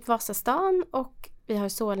X-Shape Vasastan och vi har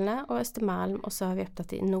Solna och Östermalm och så har vi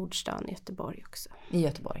öppnat i Nordstan i Göteborg också. I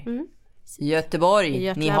Göteborg.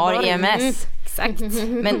 Göteborg. Ni har EMS. Exakt.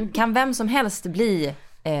 Men kan vem som helst bli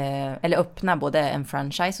eller öppna både en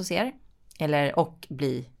franchise hos er och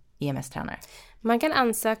bli EMS-tränare? Man kan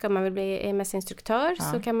ansöka om man vill bli EMS-instruktör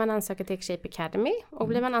så kan man ansöka till X-Shape Academy och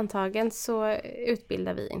blir man antagen så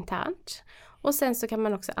utbildar vi internt. Och sen så kan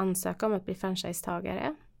man också ansöka om att bli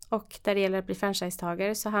franchisetagare. Och där det gäller att bli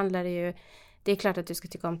franchisetagare så handlar det ju, det är klart att du ska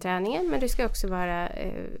tycka om träningen men du ska också vara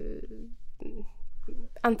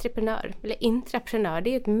entreprenör eller intraprenör. Det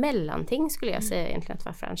är ju ett mellanting skulle jag säga egentligen att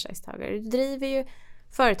vara franchisetagare. Du driver ju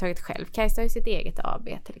företaget själv. Kajsa har ju sitt eget AB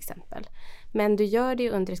till exempel. Men du gör det ju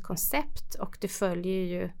under ett koncept och du följer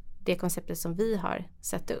ju det konceptet som vi har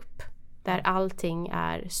satt upp. Där allting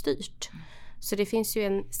är styrt. Så det finns ju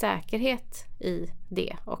en säkerhet i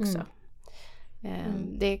det också.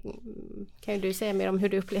 Det kan ju du säga mer om hur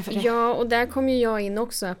du upplever det. Ja, och där kom ju jag in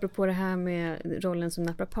också apropå det här med rollen som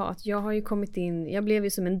naprapat. Jag har ju kommit in, jag blev ju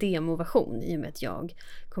som en demoversion i och med att jag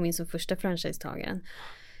kom in som första franchisetagaren.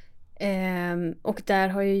 Och där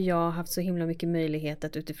har ju jag haft så himla mycket möjlighet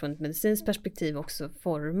att utifrån ett medicinskt perspektiv också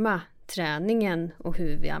forma träningen och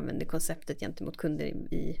hur vi använder konceptet gentemot kunder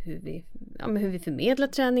i hur vi förmedlar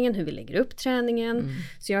träningen, hur vi lägger upp träningen.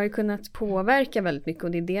 Så jag har ju kunnat påverka väldigt mycket,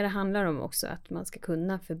 och det är det handlar om också, att man ska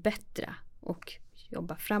kunna förbättra och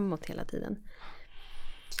jobba framåt hela tiden.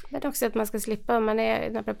 Men också att man ska slippa, om man är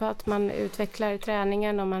naprapat, man utvecklar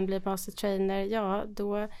träningen och man blir master trainer, ja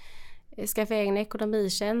då skaffa egna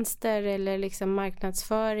ekonomitjänster eller liksom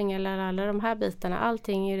marknadsföring eller alla de här bitarna.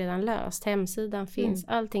 Allting är ju redan löst. Hemsidan finns,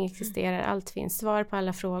 allting existerar, allt finns. Svar på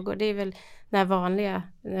alla frågor. Det är väl när vanliga,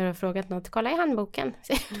 när du har frågat något, kolla i handboken.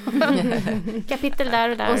 Kapitel där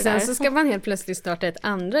och där. Och sen så ska man helt plötsligt starta ett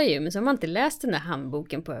andra gym, så har man inte läst den där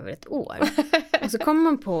handboken på över ett år. Och så kommer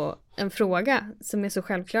man på en fråga som är så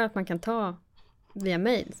självklar att man kan ta via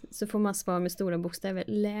mail, så får man svar med stora bokstäver: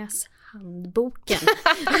 läs handboken.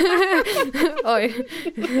 Oj.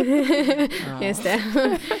 Just det.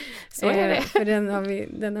 Så är det. För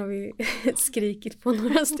den har vi skrikit på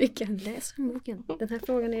några stycken. Läs handboken. Den här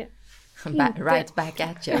frågan är right back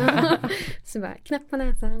at you. Så bara, knäpp på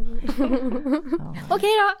näsan. Okej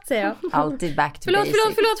då, säger jag. Alltid back to basic.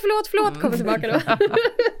 Förlåt. Kommer tillbaka då.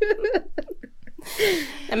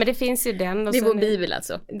 Nej, men det finns ju den. Och det är vår bibel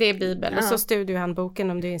alltså. Det är bibeln. Och så studiehandboken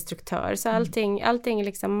om du är instruktör. Så allting är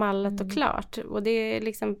liksom mallat och klart. Och det är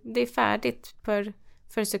liksom, det är färdigt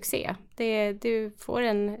för succé. Du får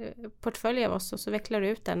en portfölj av oss och så vecklar du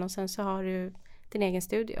ut den. Och sen så har du din egen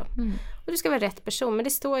studio. Och du ska vara rätt person. Men det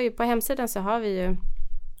står ju på hemsidan, så har vi ju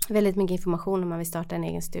väldigt mycket information om man vill starta en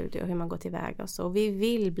egen studio, hur man går tillväga och så. Och vi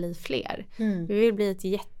vill bli fler. Vi vill bli ett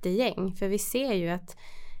jättegäng. För vi ser ju att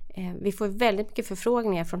vi får väldigt mycket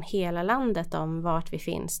förfrågningar från hela landet om vart vi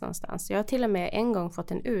finns någonstans. Jag har till och med en gång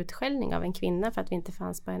fått en utskällning av en kvinna för att vi inte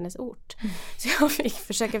fanns på hennes ort. Så jag fick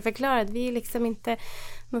försöka förklara att vi är liksom inte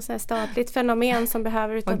något sånt här statligt fenomen som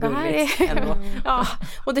behöver, utan det här är... Ja,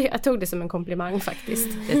 och jag tog det som en komplimang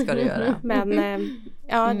faktiskt. Det ska du göra. Men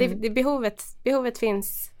behovet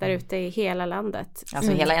finns där ute i hela landet.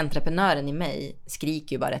 Alltså hela entreprenören i mig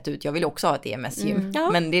skriker ju bara rätt ut. Jag vill också ha ett EMS-gym.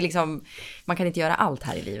 Men det är liksom, man kan inte göra allt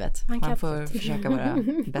här i livet. Man får försöka vara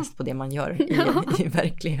bäst på det man gör i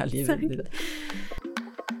verkliga livet.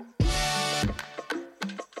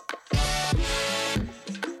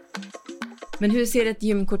 Men hur ser ett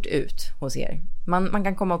gymkort ut hos er? Man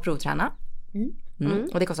kan komma och provträna.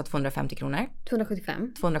 Och det kostar 250 kronor.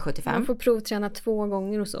 275. Man får provträna 2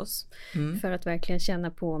 gånger hos oss. För att verkligen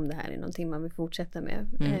känna på om det här är någonting man vill fortsätta med.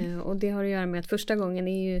 Och det har att göra med att första gången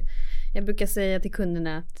är ju... Jag brukar säga till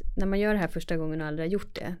kunderna att när man gör det här första gången och aldrig har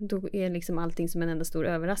gjort det, då är liksom allting som en enda stor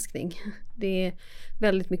överraskning. Det är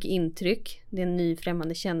väldigt mycket intryck. Det är en ny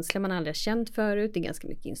främmande känsla man aldrig har känt förut. Det är ganska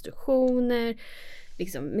mycket instruktioner.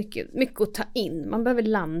 Liksom mycket att ta in. Man behöver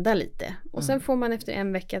landa lite. Och sen får man efter 1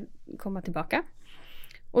 vecka komma tillbaka.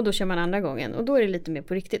 Och då kör man andra gången. Och då är det lite mer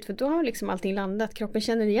på riktigt. För då har liksom allting landat. Kroppen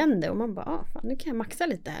känner igen det. Och man bara, fan, nu kan jag maxa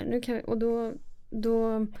lite här. Och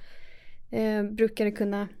då brukar det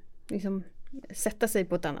kunna liksom sätta sig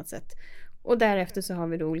på ett annat sätt. Och därefter så har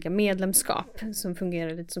vi då olika medlemskap som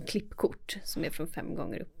fungerar lite som klippkort. Som är från 5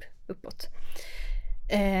 gånger uppåt.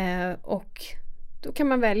 Och då kan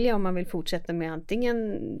man välja om man vill fortsätta med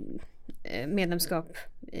antingen medlemskap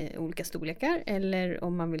olika storlekar, eller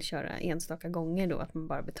om man vill köra enstaka gånger då, att man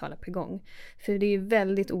bara betalar per gång. För det är ju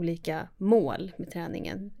väldigt olika mål med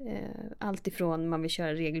träningen. Allt ifrån man vill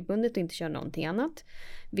köra regelbundet och inte köra någonting annat.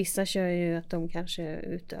 Vissa kör ju att de kanske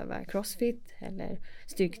utövar crossfit eller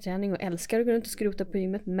styrketräning och älskar att gå runt och skrota på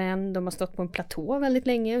gymmet, men de har stått på en platå väldigt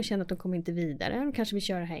länge och känner att de kommer inte vidare. De kanske vill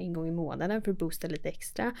köra det här 1 gång i månaden för att boosta lite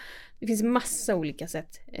extra. Det finns massa olika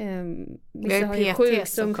sätt. Vi har PT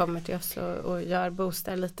som kommer till oss och gör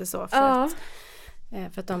booster lite så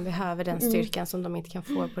för att de behöver den styrkan som de inte kan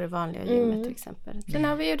få på det vanliga gymmet till exempel. Sen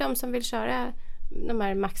har vi ju de som vill köra de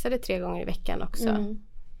här maxade 3 gånger i veckan också.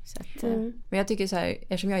 Så att, Men jag tycker så här,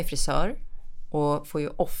 eftersom jag är frisör och får ju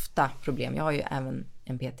ofta problem. Jag har ju även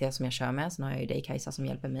en PT som jag kör med. Sen har jag ju dig, Kajsa, som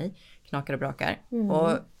hjälper mig. Knakar och brakar.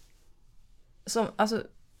 Och som, alltså,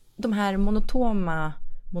 de här monotona,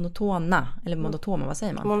 vad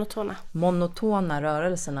säger man? Monotona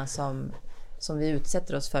rörelserna som vi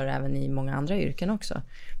utsätter oss för även i många andra yrken också.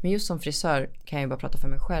 Men just som frisör kan jag ju bara prata för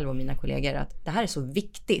mig själv och mina kollegor att det här är så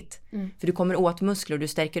viktigt. För du kommer åt muskler och du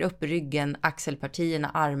stärker upp ryggen, axelpartierna,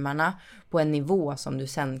 armarna på en nivå som du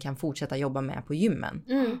sen kan fortsätta jobba med på gymmen.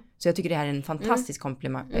 Så jag tycker det här är en fantastisk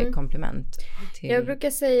komplement. Jag brukar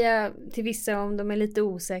säga till vissa om de är lite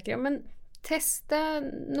osäkra, men testa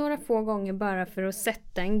några få gånger bara för att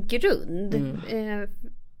sätta en grund.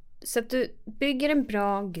 Så att du bygger en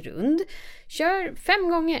bra grund. Kör 5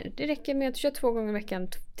 gånger. Det räcker med att du kör 2 gånger i veckan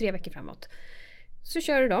 3 veckor framåt. Så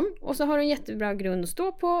kör du dem och så har du en jättebra grund att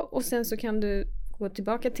stå på och sen så kan du gå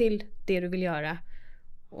tillbaka till det du vill göra.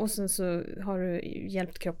 Och sen så har du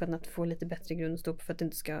hjälpt kroppen att få lite bättre grund att stå på för att du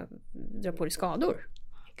inte ska dra på dig skador.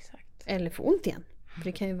 Exakt. Eller få ont igen. För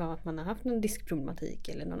det kan ju vara att man har haft någon diskproblematik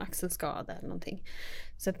eller någon axelskada eller någonting.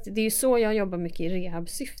 Så att det är ju så jag jobbar mycket i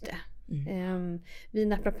rehabsyfte. Vi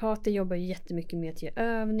naprapater jobbar ju jättemycket med att ge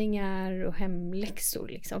övningar och hemläxor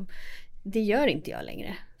liksom. Det gör inte jag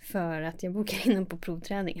längre för att jag bokar in dem på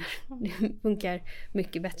provträningar. Det funkar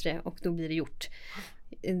mycket bättre och då blir det gjort.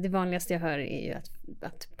 Det vanligaste jag hör är ju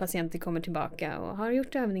att patienter kommer tillbaka och har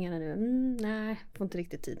gjort övningarna nu. Nej, får inte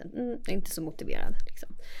riktigt tiden. Jag är inte så motiverad. Liksom.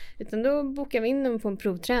 Utan då bokar vi in dem på en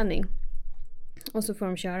provträning. Och så får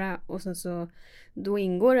de köra. Och sen så då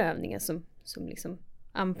ingår övningar som liksom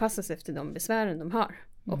anpassas efter de besvären de har.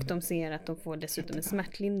 Och de ser att de får dessutom en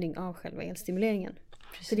smärtlindring av själva elstimuleringen.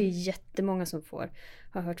 Precis. Så det är jättemånga som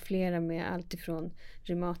har hört flera med allt ifrån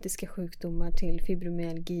reumatiska sjukdomar till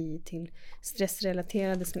fibromyalgi till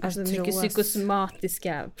stressrelaterade, alltså mycket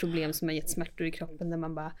psykosomatiska problem som har gett smärtor i kroppen där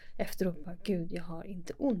man bara efteråt bara, gud jag har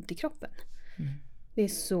inte ont i kroppen. Det är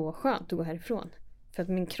så skönt att gå härifrån för att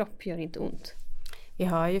min kropp gör inte ont. Vi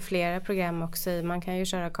har ju flera program också, man kan ju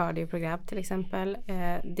köra kardioprogram till exempel.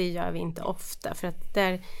 Det gör vi inte ofta för att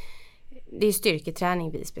det är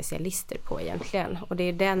styrketräning vi är specialister på egentligen. Och det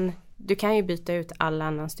är du kan ju byta ut all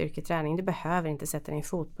annan styrketräning. Du behöver inte sätta din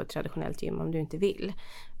fot på ett traditionellt gym om du inte vill.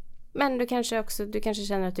 Men du kanske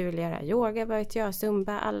känner att du vill göra yoga, vad vet jag,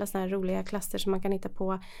 zumba, alla såna här roliga klasser som man kan hitta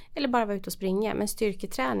på. Eller bara vara ute och springa. Men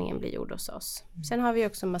styrketräningen blir gjord hos oss. Sen har vi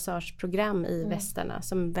också massageprogram i västarna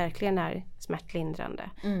som verkligen är smärtlindrande.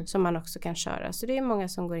 Som man också kan köra. Så det är många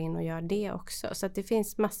som går in och gör det också. Så att det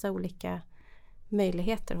finns massa olika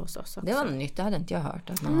möjligheter hos oss också. Det var nytt, det hade inte jag hört.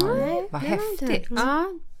 Att man har, vad häftigt.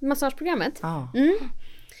 Ja, massageprogrammet. Ja.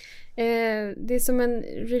 Det är som en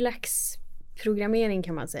relax-programmering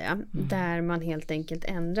kan man säga. Där man helt enkelt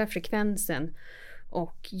ändrar frekvensen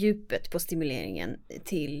och djupet på stimuleringen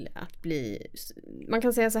till att bli... Man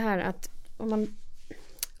kan säga så här att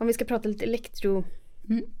om vi ska prata lite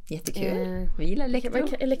Jättekul. Vi gillar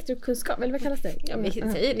elektrokunskap, eller vad kallas det? Ja, vi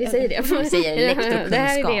säger det. Vi säger det. Vi säger elektrokunskap. Det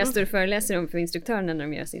här är det jag står och föreläser om för instruktörerna när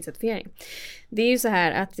de gör sin certifiering. Det är ju så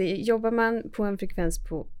här att jobbar man på en frekvens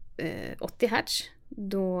på 80 Hz,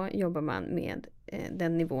 då jobbar man med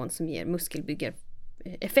den nivån som ger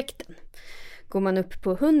muskelbyggareffekten. Går man upp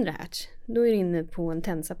på 100 Hz, då är du inne på en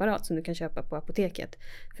tensapparat som du kan köpa på apoteket.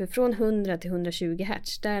 För från 100 till 120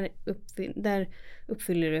 Hz, där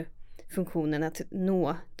uppfyller du funktionen att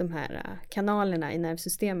nå de här kanalerna i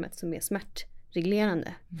nervsystemet som är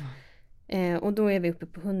smärtreglerande. Och då är vi uppe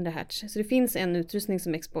på 100 Hz. Så det finns en utrustning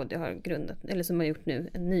som Expoddy har grundat, eller som har gjort nu,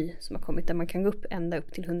 en ny som har kommit där man kan gå upp ända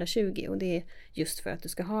upp till 120. Och det är just för att du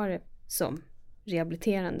ska ha det som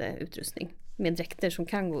rehabiliterande utrustning med dräkter som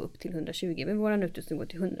kan gå upp till 120. Men våran utrustning går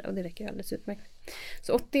till 100 och det räcker alldeles utmärkt.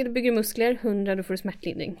 Så 80 då bygger muskler, 100 då får du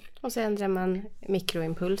smärtlindring. Och så ändrar man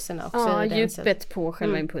mikroimpulserna också. Ja, djupet på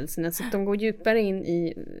själva impulserna. Så att de går djupare in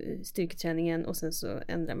i styrketräningen och sen så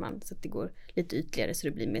ändrar man så att det går lite ytligare så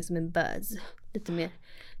det blir mer som en buzz. Lite mer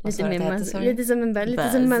lite som en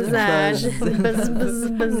massage.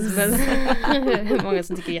 Buzz. Många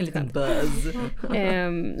som tycker jätteskönt.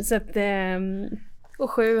 Så att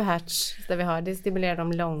och 7 Hz där vi har, det stimulerar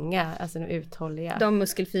de långa, alltså de uthålliga. De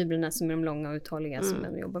muskelfibrerna som är de långa och uthålliga som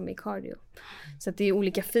man jobbar med i cardio. Så att det är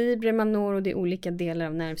olika fibrer man når och det är olika delar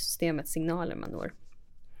av nervsystemets signaler man når.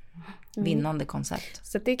 Vinnande koncept.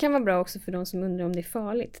 Så att det kan vara bra också för de som undrar om det är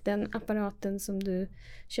farligt. Den apparaten som du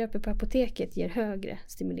köper på apoteket ger högre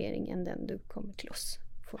stimulering än den du kommer till oss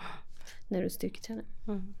får när du styrketränar.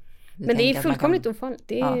 Men det är fullkomligt ofarligt.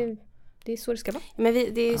 Det är så det ska vara. Men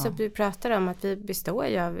det är ju som du pratar om att vi består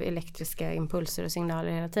ju av elektriska impulser och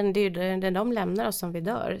signaler hela tiden. Det är ju det de lämnar oss som vi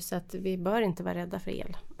dör. Så att vi bör inte vara rädda för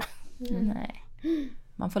el. Nej.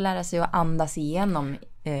 Man får lära sig att andas igenom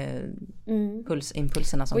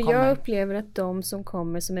impulserna som kommer. Och jag upplever att de som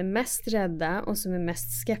kommer som är mest rädda och som är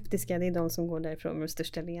mest skeptiska, det är de som går därifrån med de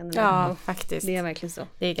största leendena. Ja, faktiskt. Det är verkligen så.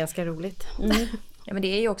 Det är ganska roligt. Ja, men det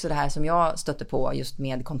är ju också det här som jag stöter på just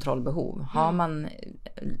med kontrollbehov. Har man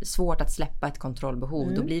svårt att släppa ett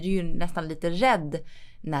kontrollbehov, då blir du ju nästan lite rädd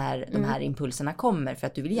när de här impulserna kommer. För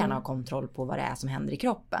att du vill gärna ha kontroll på vad det är som händer i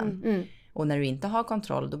kroppen. Och när du inte har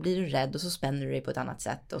kontroll, då blir du rädd och så spänner du dig på ett annat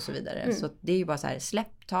sätt och så vidare. Så det är ju bara så här,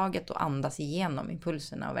 släpp taget och andas igenom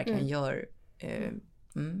impulserna och verkligen gör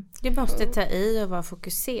Du måste ta i och vara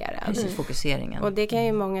fokuserad. Precis, fokuseringen. Och det kan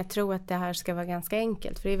ju många tro att det här ska vara ganska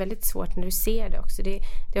enkelt. För det är väldigt svårt när du ser det också. Det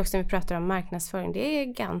är också när vi pratar om marknadsföring. Det är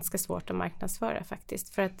ganska svårt att marknadsföra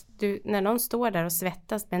faktiskt. För att när någon står där och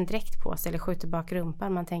svettas med en dräkt på sig eller skjuter bak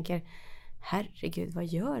rumpan. Man tänker, herregud, vad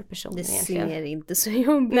gör personen egentligen? Det ser inte så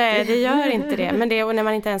jobbigt. Nej, det gör inte det. Men det, och när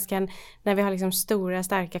man inte ens kan, när vi har liksom stora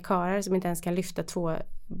starka karar som inte ens kan lyfta 2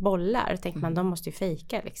 bollar, tänker man, de måste ju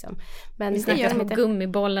fejka liksom. Men det gör de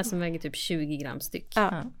gummibollar som väger typ 20 gram styck.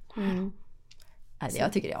 Ja.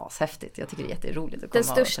 Jag tycker det är ashäftigt. Jag tycker det är jätteroligt att komma. Den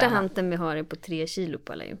största hanteln vi har är på 3 kilo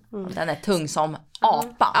på alla. Den är tung som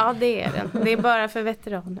apa. Ja, det är den. Det är bara för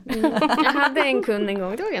veteraner. Jag hade en kund en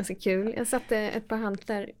gång, det var ganska kul. Jag satte ett par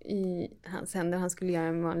hantlar i hans händer och han skulle göra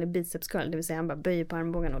en vanlig biceps curl. Det vill säga han bara böjer på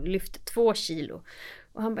armbågen och lyfter 2 kilo.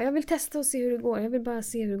 Och han bara, jag vill testa och se hur det går. Jag vill bara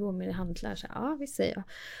se hur det går med hantlar. Så ja, vi säger jag.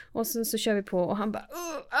 Och så kör vi på och han bara,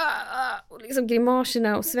 och liksom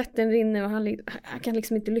grimaserna och svetten rinner och han kan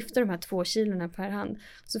liksom inte lyfta de här 2 kilorna per hand.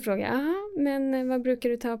 Så frågar jag, men vad brukar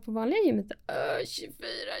du ta på vanliga gymmet? 24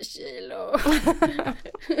 kilo.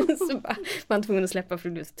 Så bara, var han tvungen att släppa för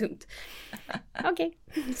det blev så tungt. Okej.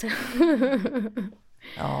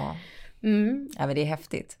 Ja. Ja, men det är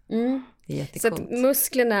häftigt. Det är jättekul. Så att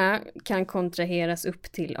musklerna kan kontraheras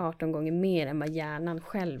upp till 18 gånger mer än vad hjärnan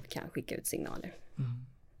själv kan skicka ut signaler.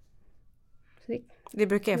 Det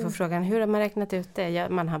brukar jag få frågan, hur har man räknat ut det? Ja,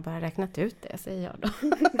 man har bara räknat ut det, säger jag då.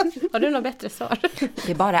 Har du något bättre svar?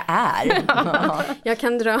 Det bara är. Jag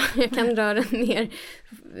kan dra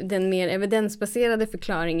den mer evidensbaserade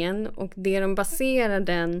förklaringen, och det de baserar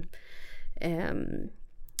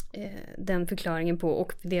den förklaringen på,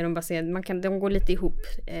 och det de baserar, de går lite ihop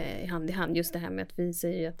hand i hand, just det här med att vi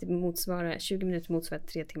säger att det motsvarar 20 minuter motsvarar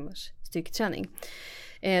 3 timmars styrketräning.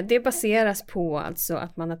 Det baseras på alltså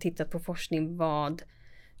att man har tittat på forskning vad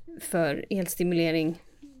för elstimulering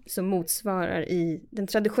som motsvarar i den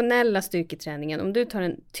traditionella styrketräningen. Om du tar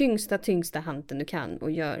den tyngsta hanteln du kan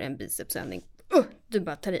och gör en bicepsövning, du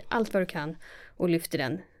bara tar i allt vad du kan och lyfter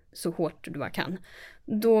den så hårt du bara kan,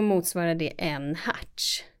 då motsvarar det 1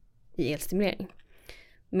 hertz i elstimulering.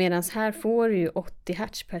 Medan här får du ju 80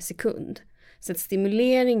 hertz per sekund. Så att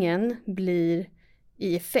stimuleringen blir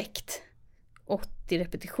i effekt 80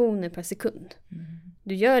 repetitioner per sekund.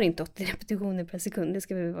 Du gör inte 80 repetitioner per sekund, det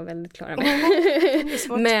ska vi vara väldigt klara med.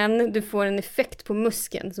 Men du får en effekt på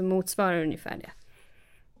muskeln som motsvarar ungefär det.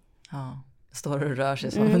 Ja, står och rör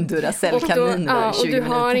sig som en Duracell-kanin i 20 och du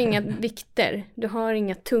har minuter. inga vikter. Du har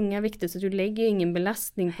inga tunga vikter, så du lägger ingen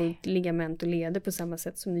belastning på ligament och leder på samma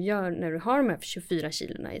sätt som du gör när du har de här 24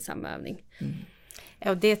 kilorna i samma övning.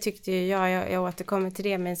 Och det tyckte ju jag återkommer till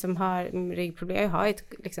det, men som har ryggproblem. Jag har ett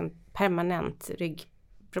liksom permanent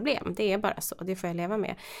ryggproblem. Det är bara så, det får jag leva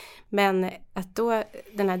med. Men att då,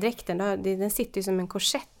 den här dräkten, den sitter ju som en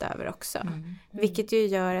korsett över också. Vilket ju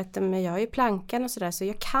gör att jag har ju plankan och sådär, så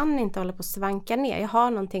jag kan inte hålla på att svanka ner. Jag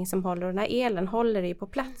har någonting som håller, och den här elen håller ju på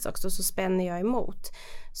plats också, så spänner jag emot.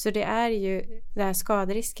 Så det är ju, den här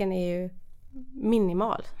skaderisken är ju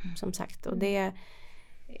minimal, som sagt. Och det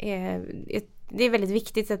är väldigt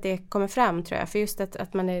viktigt att det kommer fram, tror jag. För just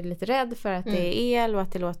att man är lite rädd för att det är el och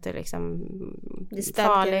att det låter liksom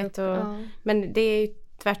farligt. Men det är ju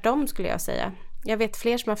tvärtom, skulle jag säga. Jag vet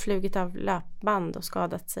fler som har flugit av löpband och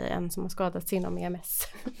skadat sig än som har skadat sig inom EMS.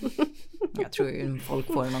 Jag tror ju folk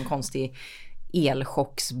får någon konstig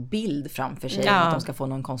elchocksbild framför sig. Ja. Att de ska få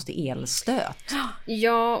någon konstig elstöt.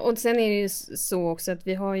 Ja, och sen är det ju så också att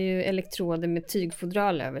vi har ju elektroder med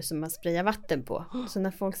tygfodral över som man sprayar vatten på. Så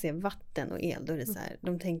när folk ser vatten och el, då är det så här,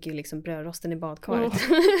 de tänker ju liksom brödrosten i badkaret.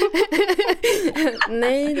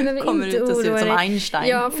 Nej, det behöver Kommer inte ut och ser ut som oroa dig. Einstein.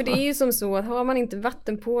 Ja, för det är ju som så att har man inte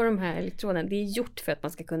vatten på de här elektroderna, det är gjort för att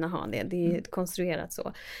man ska kunna ha det. Det är konstruerat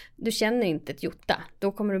så. Du känner inte ett jota,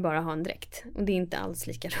 då kommer du bara ha en dräkt. Och det är inte alls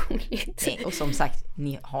lika roligt. Nej, och som sagt,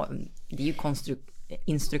 det är ju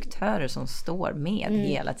instruktörer som står med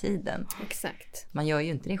hela tiden. Exakt. Man gör ju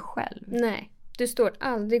inte det själv. Nej, du står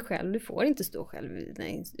aldrig själv. Du får inte stå själv i den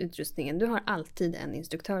här utrustningen. Du har alltid en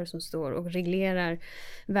instruktör som står och reglerar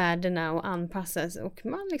värdena och anpassas. Och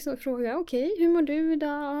man liksom frågar, okej, hur mår du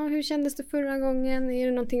idag? Hur kändes det förra gången? Är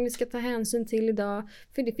det någonting vi ska ta hänsyn till idag?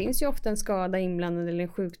 För det finns ju ofta en skada inblandad eller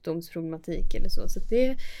en sjukdomsproblematik eller så.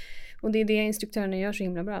 Och det är det instruktörerna gör så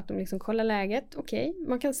himla bra. Att de liksom kollar läget. Okej,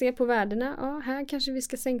 man kan se på värdena. Ja, här kanske vi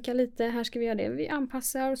ska sänka lite. Här ska vi göra det. Vi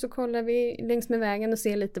anpassar och så kollar vi längs med vägen och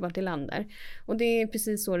ser lite vart det landar. Och det är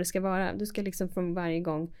precis så det ska vara. Du ska liksom från varje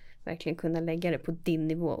gång verkligen kunna lägga det på din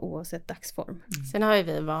nivå oavsett dagsform. Sen har ju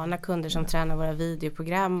vi vana kunder som tränar våra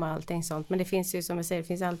videoprogram och allting sånt. Men det finns ju, som jag säger, det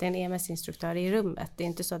finns alltid en EMS-instruktör i rummet. Det är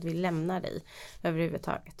inte så att vi lämnar dig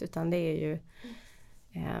överhuvudtaget. Utan det är ju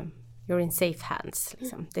you're in safe hands.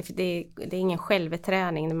 Liksom. Det är ingen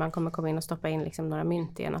självträning när man kommer komma in och stoppa in liksom några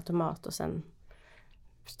mynt i en automat och sen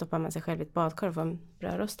stoppar man sig själv i ett badkar och får en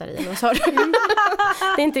brödrostare i.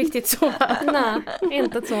 Det är inte riktigt så. Nej,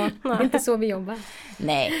 inte så. Det är inte så vi jobbar.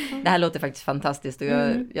 Nej, det här låter faktiskt fantastiskt och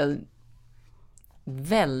jag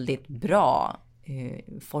väldigt bra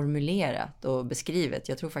formulerat och beskrivet.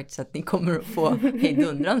 Jag tror faktiskt att ni kommer att få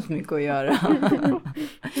hejdundrans mycket att göra.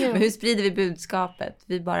 Men hur sprider vi budskapet?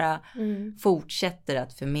 Vi bara fortsätter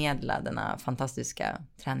att förmedla denna fantastiska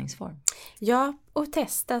träningsform. Ja, och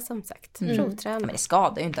testa som sagt. Provträna. Men det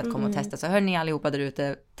skadar ju inte att komma och testa. Så hör ni allihopa där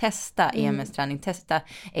ute, testa EMS-träning, testa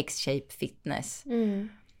X-Shape Fitness.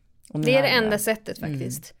 Det är det enda sättet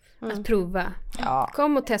faktiskt. Att prova. Ja.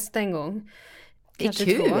 Kom och testa en gång. Det är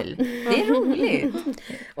kul. Det är roligt.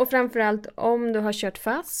 Och framförallt om du har kört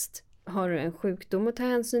fast, har du en sjukdom att ta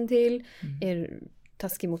hänsyn till, är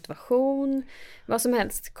taskig motivation, vad som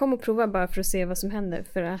helst. Kom och prova bara för att se vad som händer.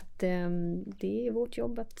 För att det är vårt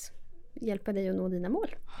jobb att hjälpa dig att nå dina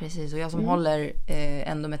mål. Precis, och jag som håller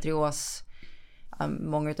endometrios,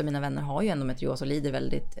 många av mina vänner har ju endometrios och lider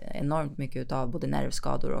väldigt enormt mycket av både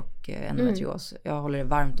nervskador och endometrios. Jag håller det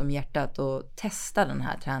varmt om hjärtat och testa den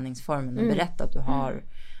här träningsformen och berätta att du har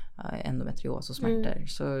endometrios och smärtor.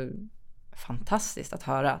 Så fantastiskt att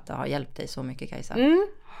höra att det har hjälpt dig så mycket, Kajsa.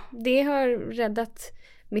 Det har räddat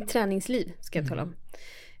mitt träningsliv, ska jag tala om.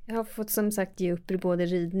 Jag har fått som sagt ge upp både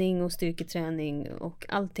ridning och styrketräning och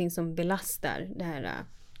allting som belastar det här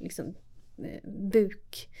liksom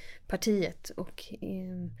bukpartiet och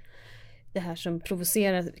det här som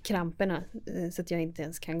provocerar kramperna så att jag inte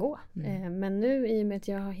ens kan gå. Men nu i och med att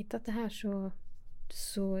jag har hittat det här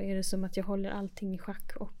så är det som att jag håller allting i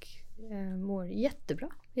schack och mår jättebra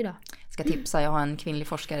idag. Jag ska tipsa, jag har en kvinnlig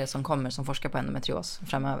forskare som kommer som forskar på endometrios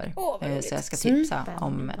framöver. Så jag ska tipsa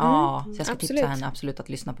om så jag ska tipsa henne absolut att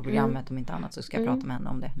lyssna på programmet, om inte annat så ska jag prata med henne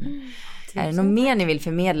om det. Är det något mer ni vill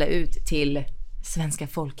förmedla ut till svenska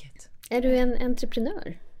folket? Är du en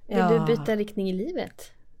entreprenör? Vill du byta riktning i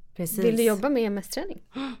livet? Precis. Vill du jobba med EMS-träning?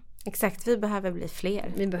 Exakt, vi behöver bli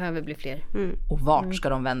fler. Och vart ska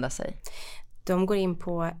de vända sig? De går in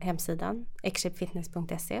på hemsidan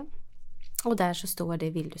xshapefitness.se och där så står det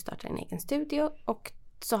vill du starta en egen studio och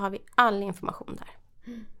så har vi all information där.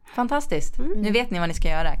 Fantastiskt. Nu vet ni vad ni ska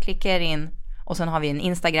göra. Klicka er in och sen har vi en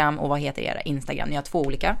Instagram och vad heter era Instagram? Ni har 2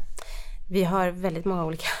 olika. Vi har väldigt många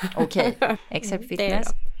olika. Okej, X-Shape Fitness.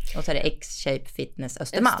 Och så är det X-Shape Fitness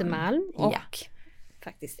Östermalm. Och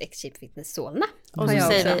faktiskt X-Shape Fitness Solna. Och så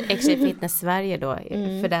säger vi X-Shape Fitness Sverige då.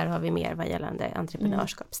 För där har vi mer vad gällande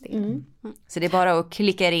entreprenörskapsdel. Så det är bara att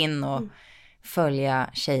klicka er in och följa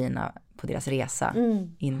tjejerna på deras resa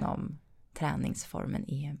inom träningsformen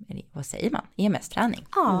vad säger man? EMS-träning.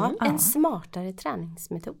 Ja, en smartare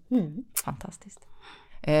träningsmetod. Fantastiskt.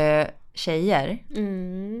 Tjejer,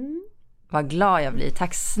 vad glad jag blir.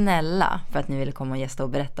 Tack snälla för att ni ville komma och gästa och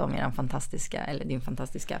berätta om din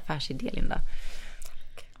fantastiska affärsidé, Linda.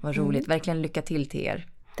 Vad roligt. Verkligen lycka till er.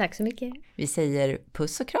 Tack så mycket. Vi säger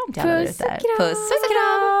puss och kram till alla där ute. Puss och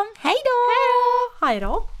kram. Hej då. Hej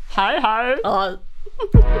då. Hej hej.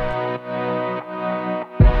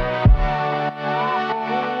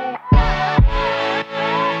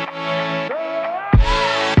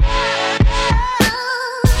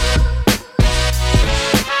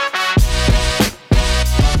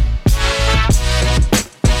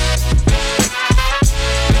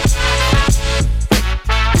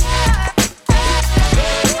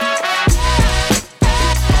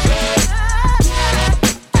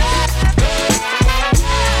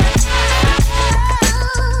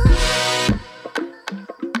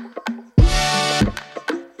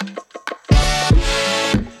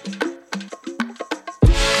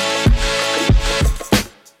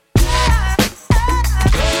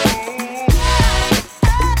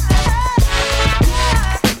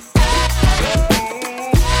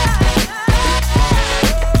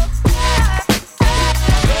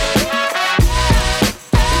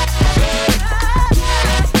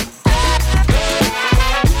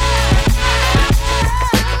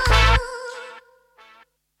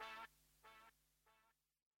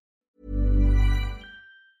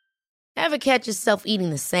 Ever catch yourself eating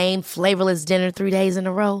the same flavorless dinner 3 days in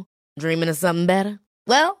a row? Dreaming of something better?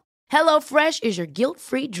 Well, HelloFresh is your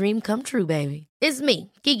guilt-free dream come true, baby. It's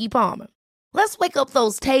me, Keke Palmer. Let's wake up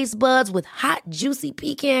those taste buds with hot, juicy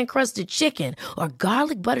pecan-crusted chicken or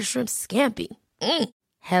garlic butter shrimp scampi.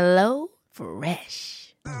 Hello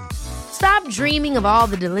Fresh. Stop dreaming of all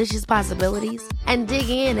the delicious possibilities and dig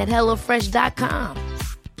in at HelloFresh.com.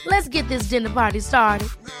 Let's get this dinner party started.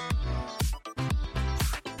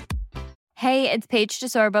 Hey, it's Paige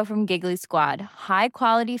DeSorbo from Giggly Squad. High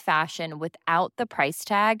quality fashion without the price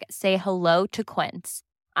tag. Say hello to Quince.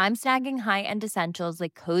 I'm snagging high-end essentials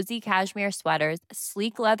like cozy cashmere sweaters,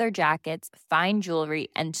 sleek leather jackets, fine jewelry,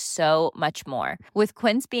 and so much more. With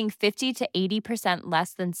Quince being 50 to 80%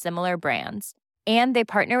 less than similar brands. And they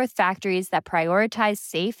partner with factories that prioritize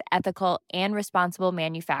safe, ethical, and responsible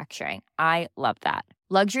manufacturing. I love that.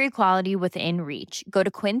 Luxury quality within reach. Go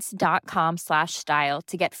to quince.com/style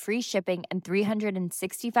to get free shipping and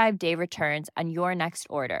 365-day returns on your next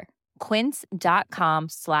order.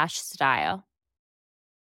 Quince.com/style.